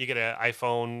get a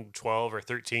iPhone 12 or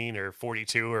 13 or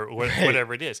 42 or Right.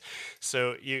 whatever it is.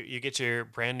 So you get your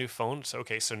brand new phone. So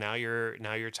okay, so now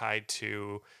you're tied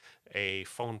to a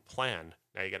phone plan.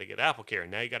 Now you got to get Apple Care.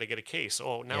 Now you got to get a case.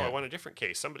 Oh, now I Yeah. want a different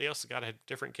case. Somebody else has got a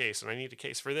different case, and I need a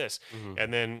case for this. Hmm.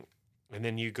 And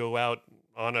then you go out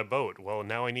on a boat. Well,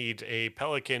 now I need a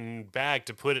Pelican bag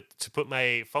to put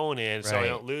my phone in so I Right.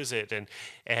 don't lose it,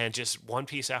 and just one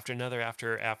piece after another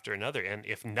after another. And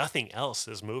if nothing else,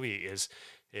 this movie is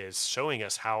showing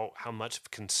us how much of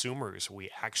consumers we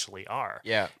actually are.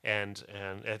 Yeah. And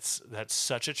that's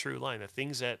such a true line. The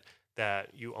things that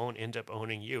you own end up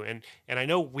owning you. And I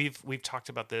know we've talked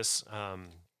about this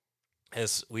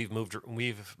as we've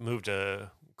moved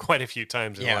quite a few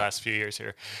times in the Yeah. last few years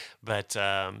here, but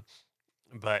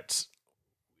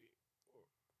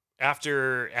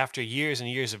after years and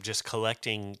years of just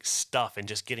collecting stuff and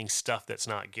just getting stuff that's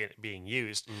not being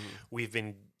used, Hmm. we've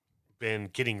been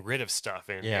getting rid of stuff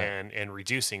and Yeah. and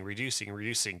reducing,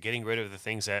 getting rid of the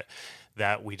things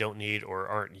that we don't need or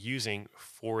aren't using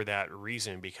for that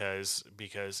reason, because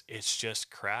it's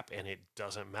just crap and it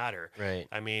doesn't matter. Right.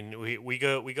 I mean, we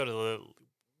go where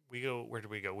did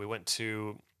we go? We went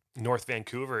to North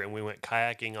Vancouver and we went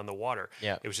kayaking on the water.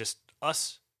 Yeah. It was just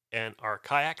us and our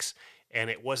kayaks, and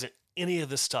it wasn't any of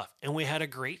this stuff, and we had a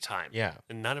great time. Yeah.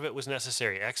 And none of it was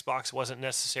necessary. Xbox wasn't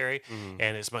necessary, Hmm.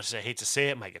 and as much as I hate to say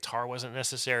it, my guitar wasn't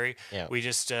necessary. Yeah. We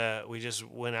just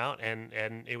went out,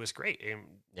 and it was great.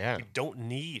 And Yeah. we don't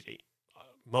need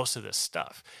most of this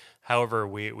stuff. However,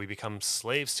 we become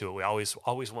slaves to it. We always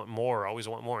want more,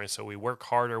 and so we work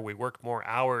harder, we work more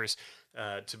hours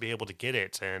to be able to get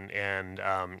it, and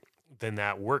then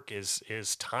that work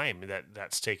is time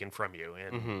that's taken from you,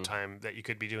 and Hmm. time that you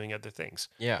could be doing other things.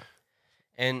 Yeah.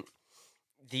 And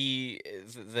the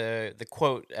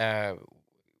quote,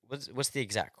 what's the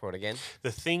exact quote again?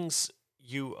 The things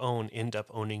you own end up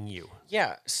owning you.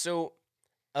 Yeah. So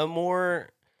a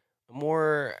more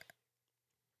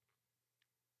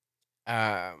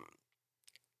I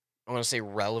want to say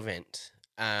relevant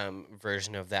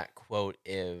version of that quote,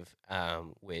 if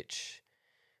which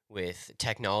with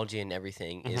technology and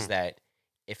everything, is Mhm. that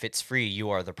if it's free, you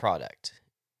are the product.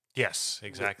 Yes,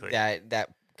 exactly. That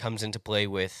comes into play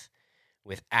with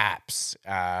apps,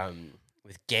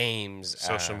 with games,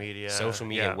 Social media,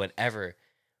 yeah. whatever.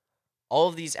 All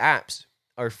of these apps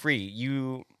are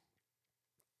free.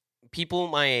 People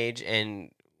my age,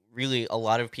 and really a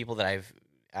lot of people that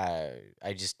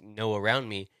I just know around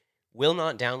me, will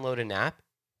not download an app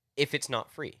if it's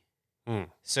not free. Mm.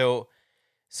 So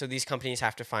these companies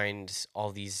have to find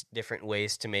all these different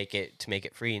ways to make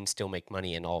it free and still make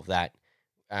money and all of that,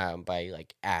 by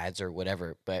like ads or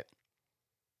whatever. But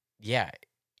yeah,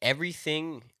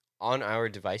 everything on our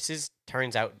devices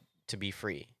turns out to be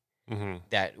free, Hmm.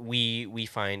 that we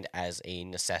find as a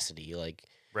necessity. Like,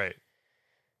 Right.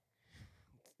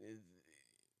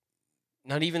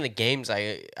 not even the games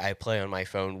I play on my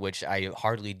phone, which I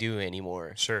hardly do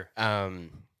anymore. Sure.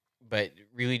 But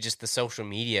really just the social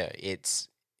media, it's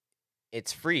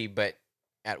free, but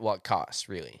at what cost,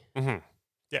 really? Hmm.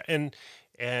 Yeah,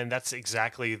 and that's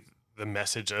exactly the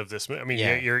message of this movie. I mean,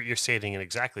 Yeah. you're stating it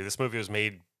exactly. This movie was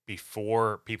made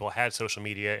before people had social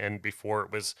media and before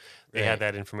they Right. had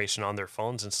that information on their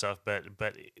phones and stuff. But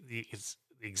it's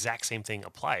the exact same thing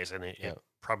applies, and Yeah. it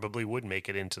probably would make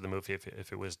it into the movie if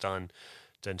it was done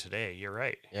today. You're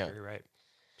right. Yeah. You're right.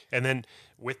 And then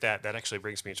with that actually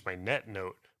brings me to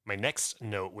my next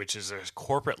note, which is there's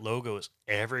corporate logos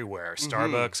everywhere. Mhm.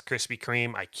 Starbucks, Krispy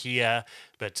Kreme, IKEA,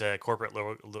 but corporate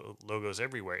logos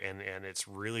everywhere. And it's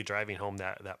really driving home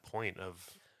that point of,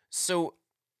 So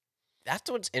that's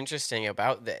what's interesting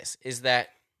about this, is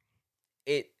that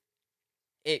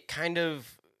it kind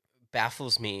of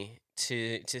baffles me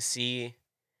to see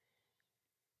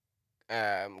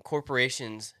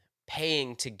corporations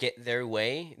paying to get their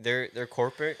way, their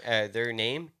corporate their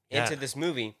name Yeah. into this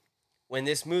movie, when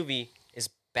this movie is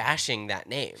bashing that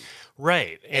name.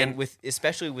 Right. And with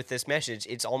especially with this message,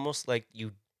 it's almost like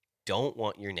you don't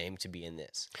want your name to be in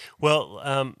this.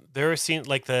 Well, there are scenes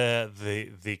like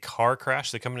the car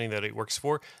crash, the company that it works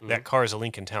for. That car is a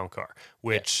Lincoln Town car,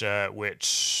 which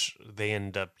they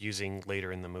end up using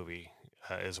later in the movie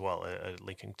as well, a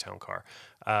Lincoln Town car.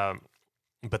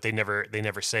 But they never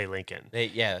say Lincoln.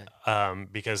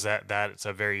 Because that's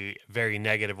a very, very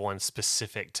negative one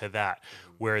specific to that,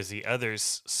 whereas the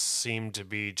others seem to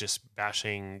be just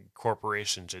bashing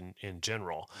corporations in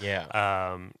general.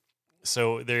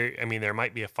 So there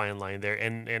might be a fine line there,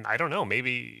 and I don't know.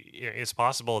 Maybe it's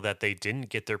possible that they didn't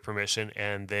get their permission,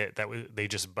 and they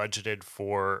just budgeted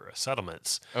for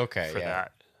settlements. For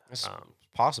that. It's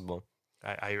possible.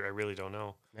 I really don't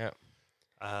know. Yeah.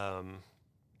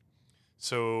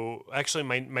 So actually,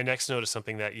 my next note is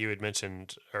something that you had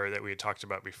mentioned, or that we had talked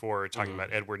about before, talking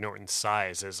about Edward Norton's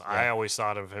size. I always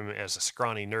thought of him as a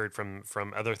scrawny nerd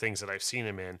from other things that I've seen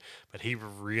him in, but he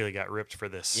really got ripped for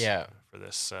this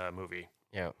movie.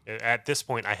 Yeah. At this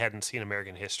point, I hadn't seen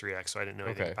American History X, so I didn't know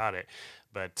anything about it.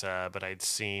 But I'd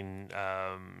seen.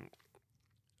 I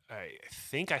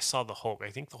think I saw the Hulk.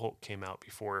 I think the Hulk came out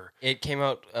before. It came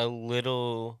out a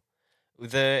little.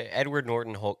 The Edward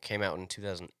Norton Hulk came out in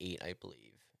 2008, I believe.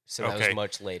 So that was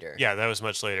much later. Yeah, that was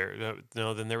much later.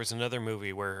 No, then there was another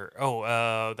movie where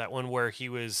that one where he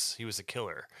was a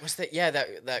killer. What's that? Yeah,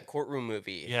 that courtroom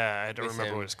movie. Yeah, I don't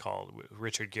remember what it's called.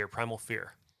 Richard Gere, Primal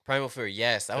Fear. Primal Fear.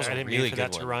 Yes, that was a really good one. I didn't mean for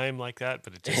that to rhyme like that,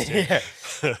 but it just did.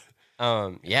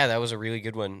 Yeah, that was a really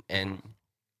good one, and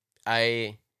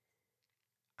I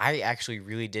actually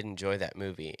really did enjoy that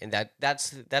movie, and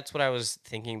that's what I was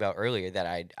thinking about earlier. That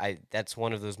I that's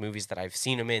one of those movies that I've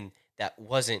seen him in that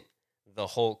wasn't the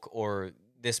Hulk or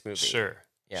this movie. Sure.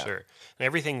 And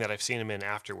everything that I've seen him in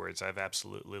afterwards, I've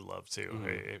absolutely loved too.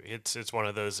 It's one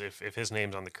of those. If his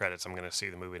name's on the credits, I'm going to see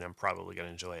the movie and I'm probably going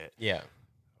to enjoy it. Yeah.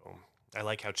 I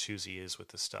like how choosy he is with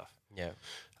this stuff. Yeah.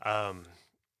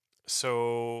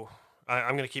 So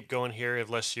I'm going to keep going here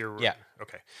unless you're... Yeah.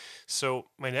 Okay. So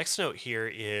my next note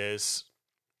here is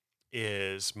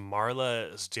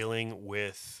Marla is dealing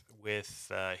with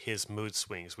his mood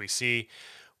swings. We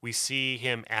see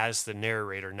him as the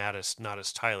narrator, not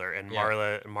as Tyler, and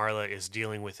Marla is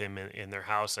dealing with him in their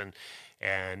house,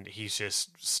 and he's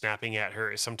just snapping at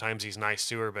her. Sometimes he's nice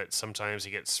to her, but sometimes he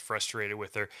gets frustrated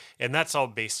with her, and that's all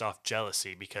based off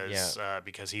jealousy because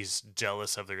he's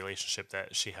jealous of the relationship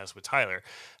that she has with Tyler.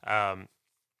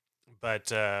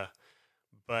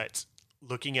 But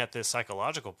looking at the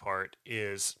psychological part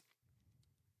is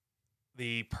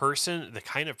the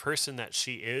kind of person that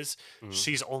she is,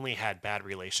 she's only had bad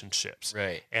relationships.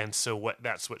 Right. And so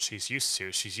that's what she's used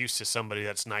to. She's used to somebody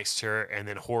that's nice to her and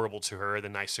then horrible to her,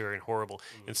 then nice to her and horrible.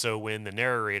 And so when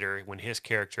his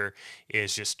character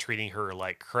is just treating her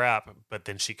like crap, but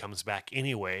then she comes back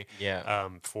anyway,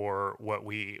 for what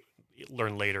we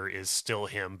learn later is still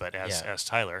him, but as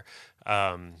Tyler,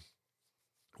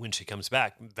 when she comes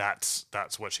back, that's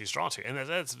what she's drawn to, and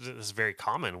that's very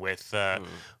common with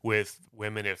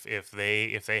women. If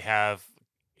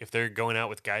they're going out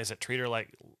with guys that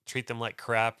treat them like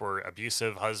crap, or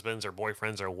abusive husbands or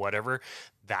boyfriends or whatever,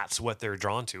 that's what they're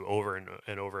drawn to over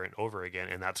and over and over again,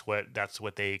 and that's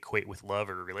what they equate with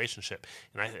love or relationship.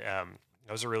 And that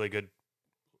was a really good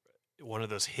one of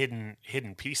those hidden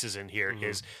pieces in here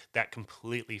is that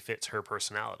completely fits her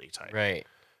personality type. Right.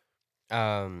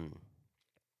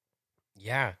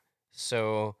 Yeah.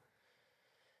 So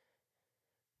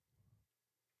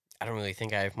I don't really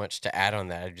think I have much to add on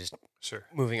that. I'm just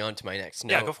moving on to my next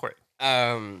note. Yeah, go for it.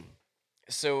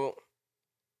 So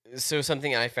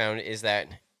something I found is that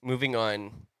moving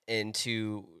on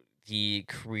into the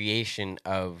creation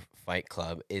of Fight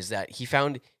Club is that he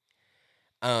found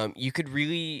he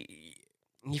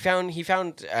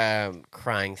found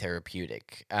crying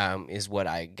therapeutic, is what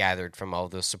I gathered from all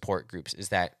those support groups, is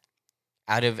that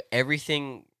out of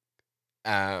everything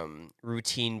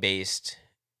routine based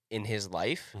in his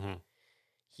life,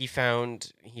 he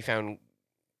found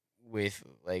with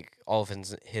like all of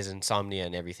his insomnia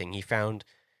and everything, he found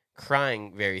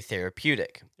crying very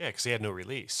therapeutic. Yeah, because he had no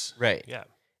release. Right. Yeah.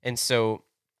 And so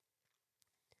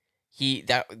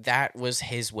that was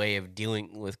his way of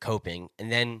dealing with coping.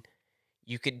 And then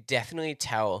you could definitely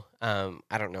tell,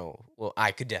 I don't know, well,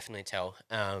 I could definitely tell,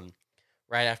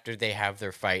 right after they have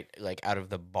their fight, like out of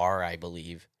the bar, I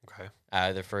believe. Okay.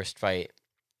 Their first fight.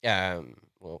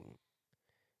 Well,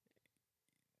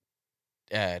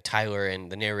 Tyler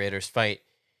and the narrator's fight,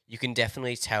 you can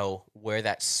definitely tell where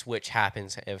that switch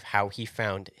happens of how he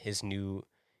found his new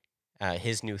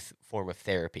form of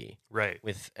therapy Right.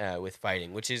 with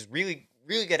fighting, which is really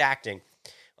really good acting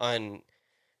on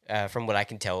from what I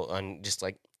can tell on just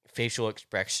like facial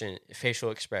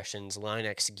expressions, line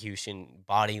execution,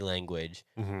 body language,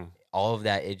 Mm-hmm. all of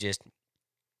that.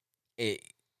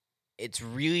 It's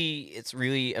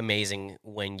really amazing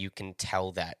when you can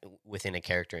tell that within a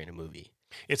character in a movie.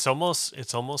 It's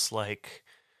almost like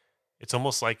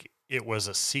it was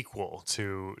a sequel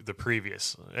to the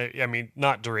previous. I mean,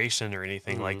 not duration or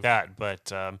anything like that,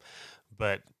 but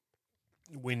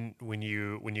when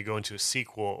you go into a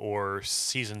sequel or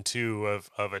season 2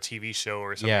 of a TV show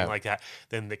or something like that,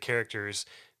 then the characters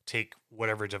take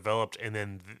whatever developed and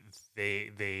then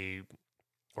they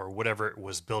or whatever it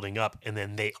was building up, and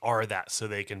then they are that, so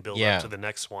they can build up to the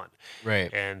next one.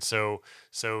 Right. And so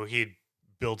he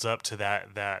builds up to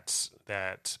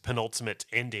that penultimate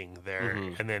ending there,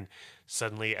 and then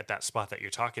suddenly at that spot that you're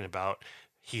talking about,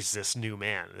 he's this new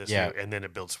man. And then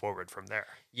it builds forward from there.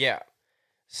 Yeah.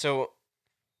 So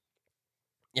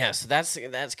that's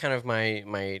kind of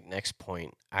my next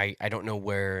point. I don't know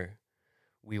where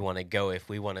we want to go, if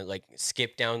we want to like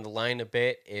skip down the line a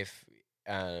bit, if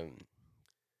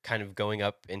kind of going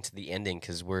up into the ending,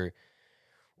 because we're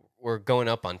going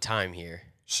up on time here.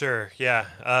 Sure. Yeah.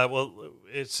 Well,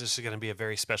 it's just going to be a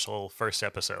very special first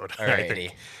episode.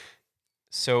 Alrighty.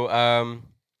 So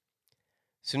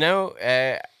now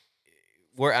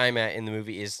where I'm at in the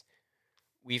movie is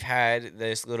we've had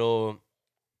this little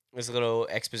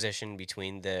exposition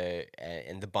between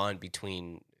and the bond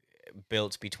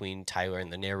built between Tyler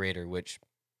and the narrator, which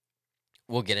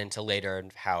we'll get into later,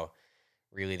 and how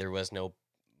really there was no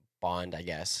bond, I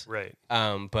guess. Right.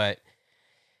 But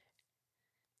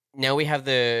now we have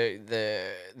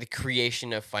the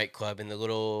creation of Fight Club and the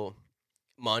little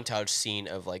montage scene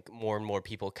of like more and more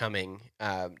people coming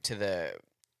to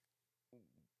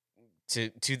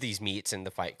these meets in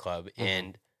the Fight Club,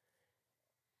 and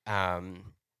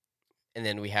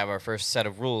then we have our first set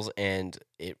of rules, and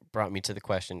it brought me to the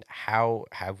question: how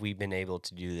have we been able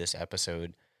to do this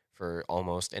episode for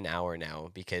almost an hour now?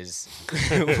 Because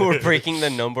we're breaking the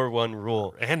number 1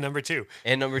 rule and number 2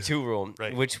 rule,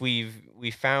 right. Which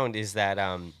we found is that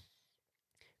if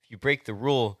you break the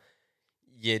rule,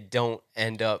 you don't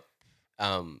end up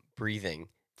breathing.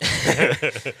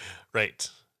 Right.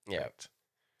 Yeah. Right.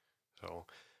 So,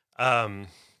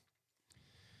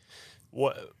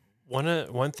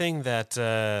 one thing that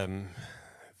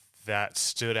that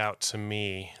stood out to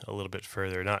me a little bit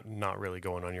further, not really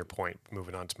going on your point,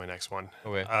 moving on to my next one,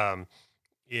 Okay.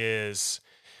 is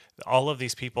all of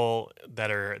these people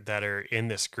that are in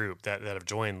this group that have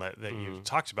joined that you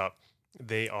talked about.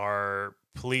 They are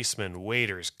policemen,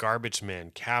 waiters, garbage men,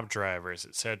 cab drivers,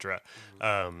 etc.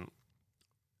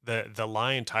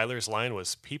 Tyler's line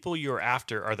was, "People you're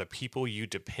after are the people you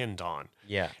depend on."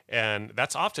 Yeah. And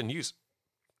that's often used.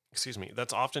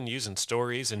 That's often used in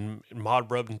stories and mob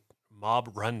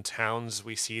run towns.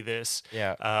 We see this.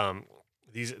 Yeah.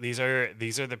 These are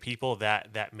the people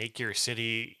that make your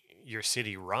city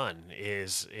run.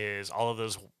 Is all of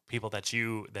those people that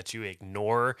you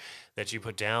ignore, that you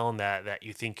put down, that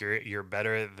you think you're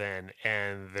better than,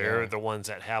 and they're the ones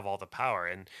that have all the power.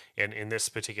 And in this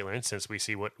particular instance, we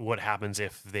see what happens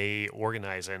if they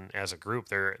organize, and as a group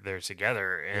they're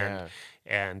together,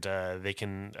 and they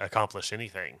can accomplish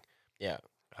anything. Yeah.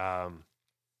 I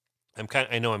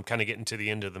know I'm kind of getting to the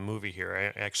end of the movie here.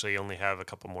 I actually only have a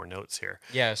couple more notes here.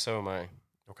 Yeah, so am I.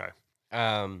 Okay.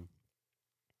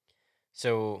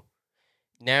 So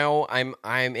now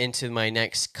I'm into my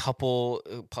next couple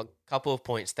of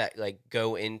points that like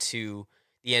go into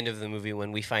the end of the movie,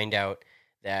 when we find out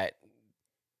that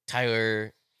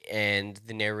Tyler and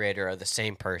the narrator are the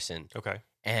same person. Okay.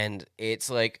 And it's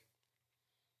like,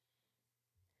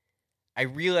 I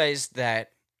realized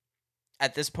that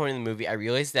at this point in the movie, I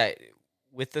realized that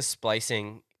with the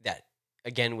splicing, that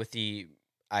again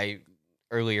I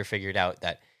earlier figured out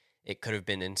that it could have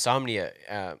been insomnia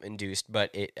induced,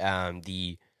 but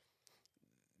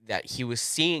that he was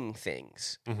seeing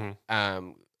things,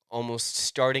 almost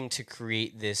starting to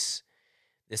create this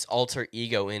alter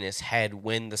ego in his head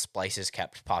when the splices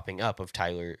kept popping up of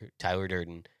Tyler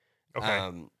Durden.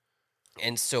 Okay.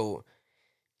 And so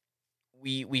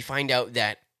we find out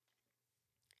that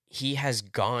he has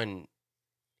gone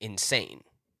insane,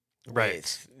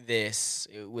 right,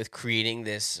 with creating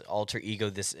this alter ego,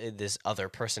 this other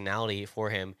personality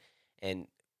for him, and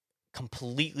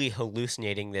completely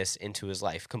hallucinating this into his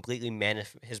life.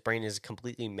 His brain is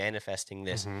completely manifesting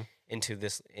this into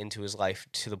his life,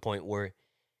 to the point where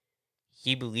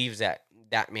he believes that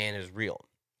that man is real.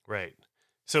 Right.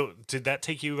 So did that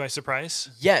take you by surprise?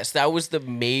 Yes, that was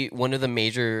one of the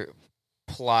major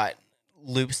plot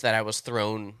loops that I was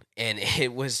thrown, and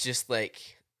it was just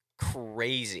like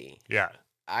crazy. Yeah.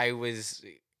 I was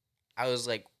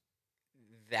like,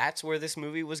 that's where this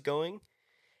movie was going.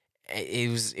 It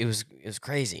was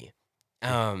crazy.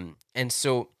 And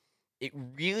so it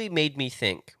really made me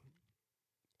think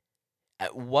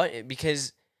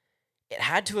because it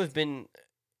had to have been,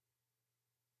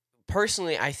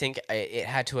 personally, I think it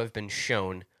had to have been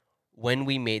shown when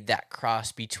we made that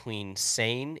cross between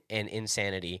sane and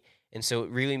insanity. And so it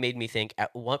really made me think,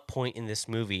 at what point in this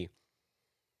movie,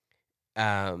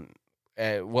 at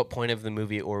what point of the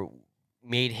movie, or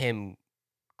made him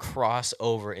cross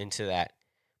over into that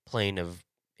plane of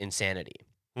insanity.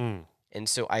 Mm. And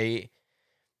so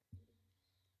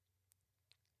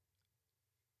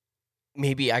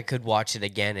maybe I could watch it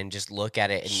again and just look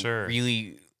at it and Sure.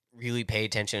 really, really pay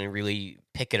attention and really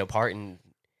pick it apart and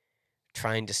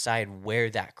try and decide where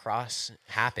that cross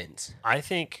happens. I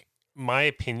think my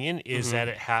opinion is that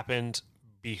it happened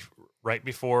right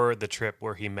before the trip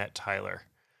where he met Tyler.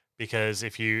 Because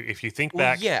if you think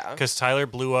back, because Tyler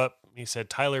blew up, he said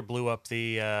Tyler blew up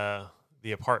the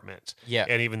apartment. Yeah.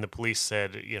 And even the police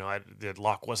said, the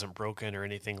lock wasn't broken or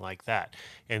anything like that.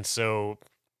 And so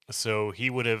he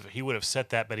would have set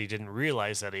that, but he didn't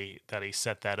realize that he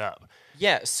set that up.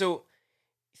 Yeah. So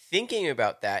thinking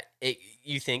about that,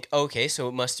 you think, okay, so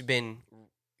it must have been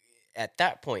at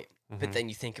that point. But then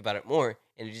you think about it more,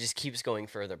 and it just keeps going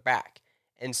further back.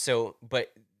 And so,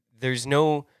 but there's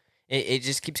no, it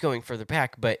just keeps going further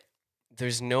back, but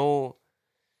there's no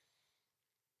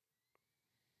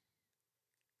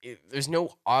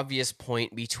obvious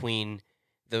point between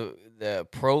the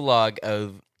prologue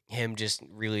of him just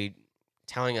really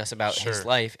telling us about his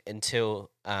life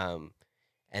until and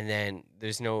then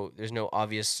there's no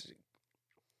obvious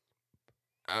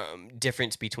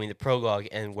difference between the prologue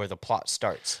and where the plot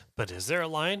starts. But is there a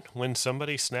line when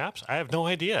somebody snaps? I have no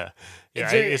idea.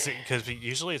 Yeah, because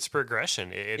usually it's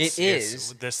progression. It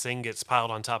is. This thing gets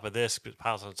piled on top of this,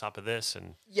 piles on top of this,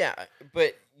 and yeah.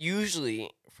 But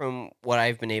usually, from what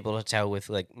I've been able to tell with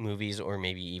like movies or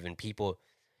maybe even people,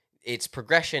 it's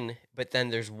progression. But then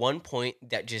there's one point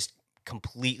that just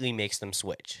completely makes them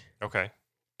switch. Okay.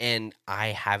 And I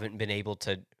haven't been able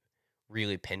to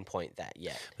really pinpoint that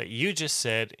yet. But you just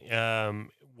said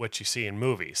what you see in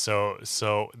movies.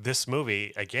 So this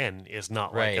movie again is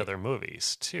not like other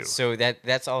movies too. So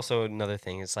that's also another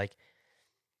thing. It's like,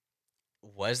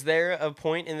 was there a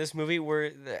point in this movie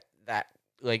where that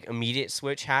like immediate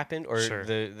switch happened, or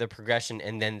the progression,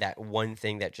 and then that one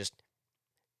thing that just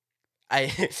I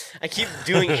keep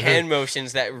doing hand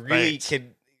motions that really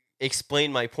could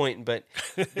explain my point, but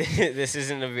this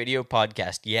isn't a video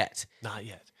podcast yet. Not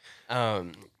yet.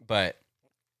 But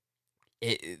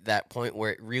that point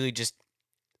where it really just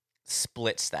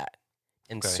splits that.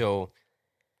 And so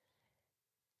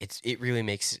it really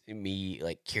makes me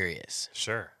like curious.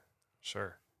 Sure.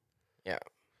 Yeah.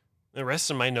 The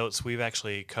rest of my notes we've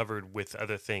actually covered with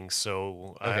other things,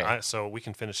 so so we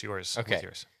can finish yours with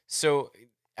yours. So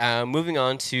moving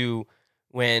on to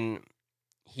when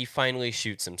he finally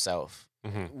shoots himself,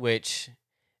 which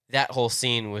that whole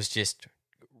scene was just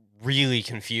really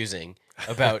confusing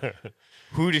about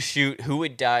who to shoot, who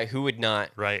would die, who would not.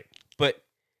 Right. But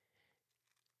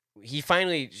he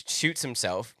finally shoots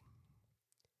himself.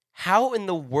 How in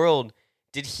the world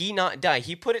did he not die?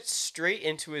 He put it straight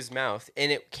into his mouth,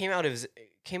 and it came out of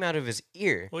his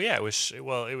ear. Well, yeah, it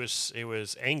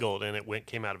was angled, and it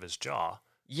came out of his jaw.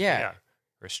 Yeah.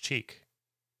 Or his cheek.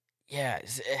 Yeah.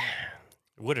 It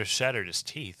would have shattered his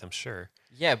teeth, I'm sure.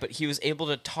 Yeah, but he was able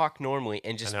to talk normally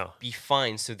and just be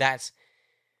fine. So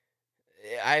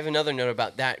I have another note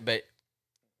about that, but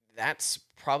that's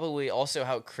probably also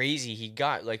how crazy he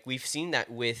got. Like, we've seen that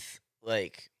with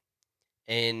like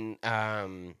in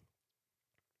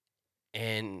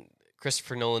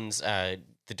Christopher Nolan's The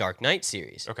Dark Knight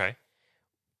series. Okay.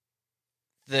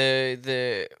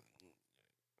 The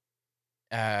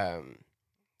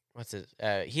what's it?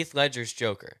 Heath Ledger's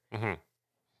Joker. Mm-hmm.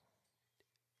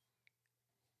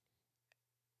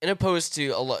 And opposed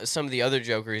to some of the other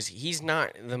Jokers, he's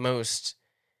not the most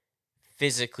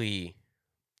physically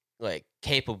like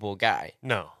capable guy.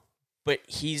 No. But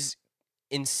he's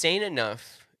insane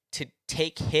enough to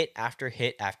take hit after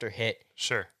hit after hit.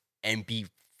 Sure. And be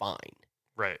fine.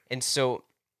 Right. And so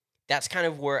that's kind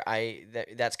of where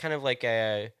that's kind of like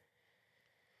I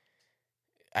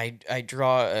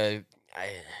draw a...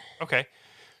 Okay.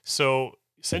 So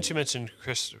since you mentioned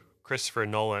Christopher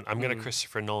Nolan. I'm going to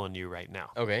Christopher Nolan you right now.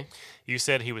 Okay. You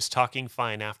said he was talking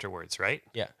fine afterwards, right?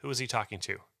 Yeah. Who was he talking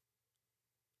to?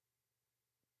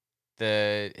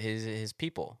 His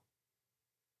people.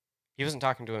 He wasn't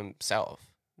talking to himself.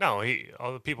 No,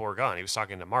 all the people were gone. He was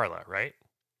talking to Marla, right?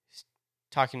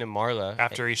 Talking to Marla.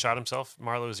 After he shot himself,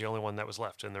 Marla was the only one that was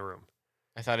left in the room.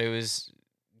 I thought it was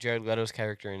Jared Leto's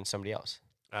character and somebody else.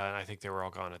 And I think they were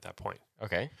all gone at that point.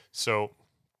 Okay. So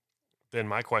then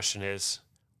my question is,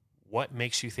 what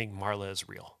makes you think Marla is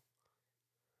real?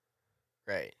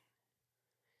 Right.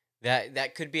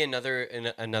 That could be another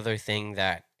thing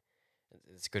that.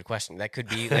 It's a good question. That could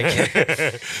be like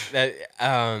that.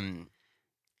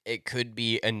 It could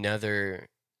be another.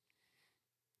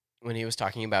 When he was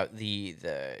talking about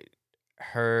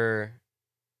her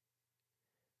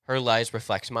lies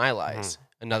reflect my lies.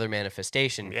 Another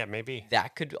manifestation. Yeah, maybe.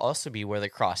 That could also be where the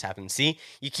cross happened. See,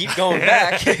 you keep going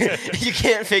back. You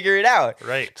can't figure it out.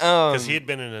 Right. Because he had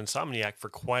been an insomniac for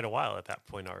quite a while at that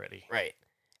point already. Right.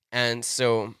 And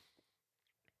so,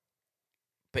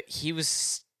 but he was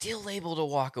still able to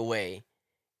walk away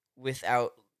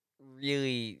without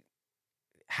really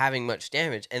having much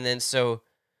damage. And then so,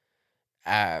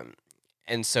 and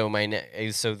so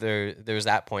there's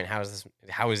that point. How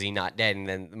is he not dead? And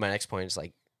then my next point is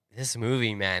like, this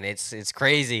movie, man, it's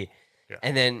crazy. Yeah.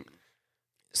 And then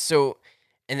so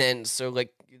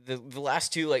like the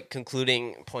last two like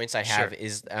concluding points I have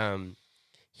is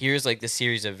here's like the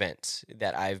series of events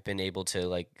that I've been able to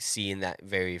like see in that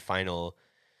very final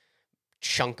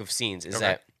chunk of scenes is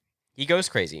that he goes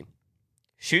crazy,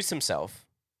 shoots himself,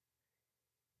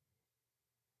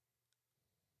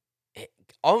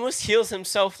 almost heals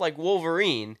himself like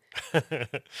Wolverine,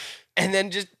 and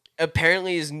then just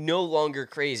apparently is no longer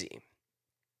crazy.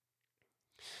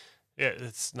 Yeah,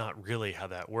 it's not really how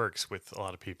that works with a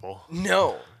lot of people.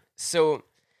 No. So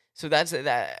that's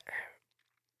that.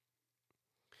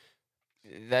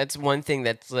 That's one thing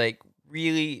that's like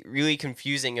really, really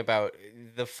confusing about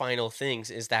the final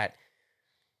things is that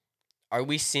are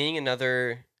we seeing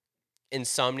another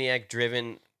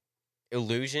insomniac-driven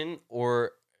illusion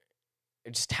or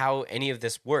just how any of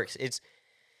this works?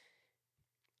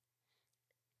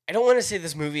 I don't want to say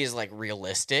this movie is like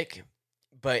realistic,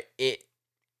 but it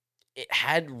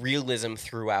had realism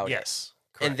throughout it. Yes.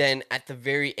 Correct. And then at the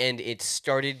very end, it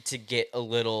started to get a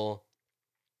little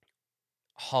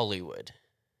Hollywood.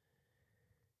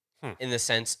 In the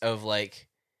sense of like,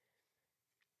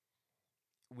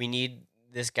 we need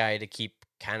this guy to keep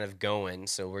kind of going,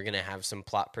 so we're going to have some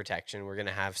plot protection. We're going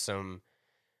to have some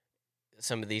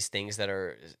of these things that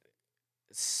are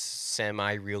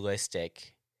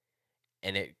semi-realistic,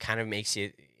 and it kind of makes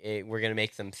you, we're going to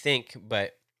make them think,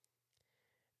 but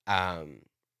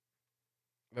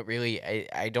really,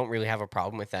 I don't really have a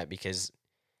problem with that because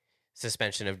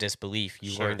suspension of disbelief,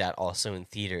 you learned that also in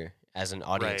theater as an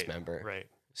audience member. Right.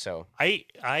 So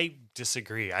I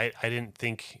disagree. I didn't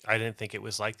think it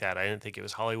was like that. I didn't think it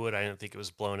was Hollywood. I didn't think it was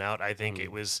blown out. I think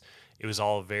it was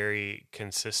all very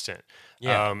consistent.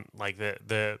 Yeah. Like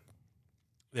there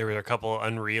were a couple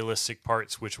unrealistic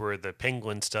parts, which were the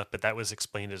penguin stuff, but that was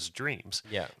explained as dreams.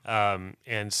 Yeah. And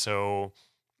the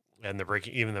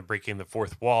breaking the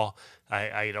fourth wall.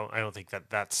 I don't think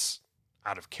that's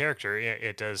out of character.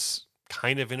 It does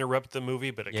kind of interrupt the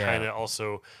movie, but it kind of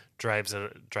also drives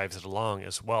it along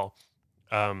as well.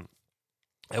 I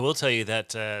will tell you that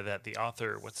the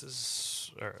author, what's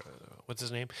his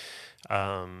name,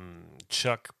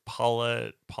 Chuck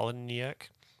Palahniuk,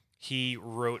 he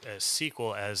wrote a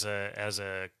sequel as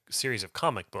a series of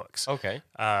comic books. Okay.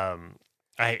 I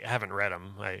haven't read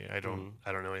them. I don't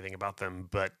know anything about them,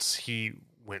 but he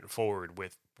went forward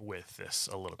with this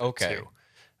a little bit too.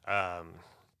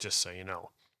 Just so you know.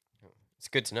 It's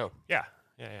good to know. Yeah.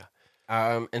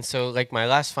 And so, like, my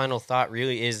last final thought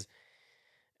really is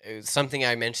something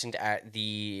I mentioned at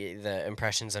the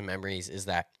impressions and memories is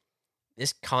that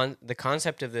the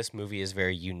concept of this movie is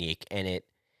very unique, and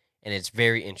it's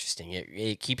very interesting.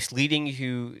 It keeps leading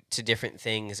you to different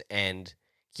things and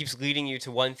keeps leading you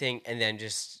to one thing, and then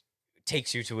just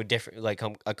takes you to a different, like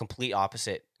a complete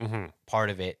opposite part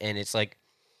of it, and it's like,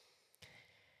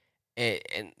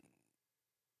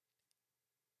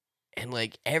 and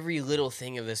like every little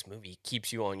thing of this movie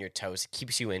keeps you on your toes,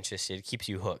 keeps you interested, keeps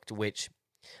you hooked, which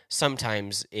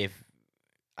sometimes, if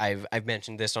I've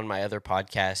mentioned this on my other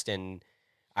podcast, and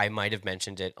I might have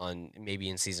mentioned it on maybe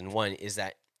in season 1, is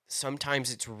that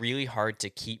sometimes it's really hard to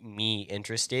keep me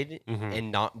interested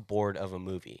and not bored of a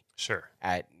movie. Sure.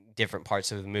 At different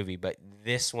parts of the movie, but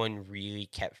this one really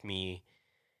kept me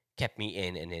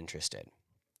in and interested.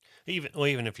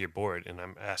 Even if you're bored and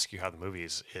I'm asking you how the movie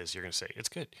is, you're gonna say it's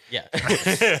good. Yeah.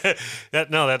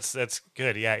 That's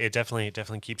good. Yeah, it definitely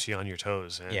keeps you on your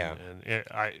toes. And, Yeah. and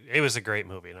it was a great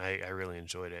movie, and I really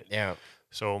enjoyed it. Yeah.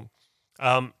 So,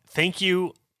 thank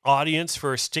you, audience,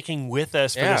 for sticking with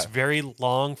us for this very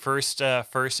long first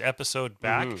episode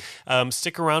back.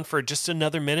 Stick around for just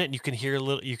another minute, and you can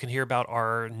hear about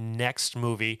our next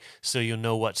movie, so you'll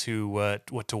know what to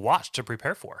watch to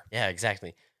prepare for. Yeah,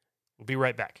 exactly. We'll be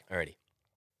right back. Alrighty.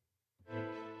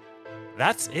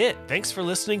 That's it. Thanks for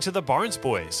listening to the Barnes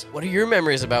Boys. What are your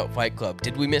memories about Fight Club?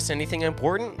 Did we miss anything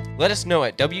important? Let us know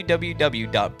at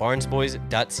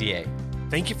www.barnesboys.ca.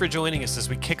 Thank you for joining us as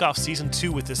we kick off season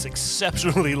 2 with this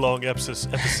exceptionally long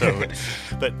episode.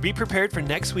 But be prepared for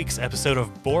next week's episode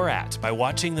of Borat by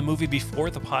watching the movie before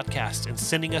the podcast and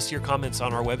sending us your comments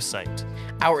on our website.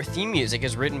 Our theme music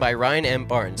is written by Ryan M.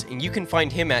 Barnes, and you can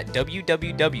find him at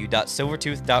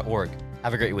www.silvertooth.org.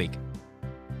 Have a great week.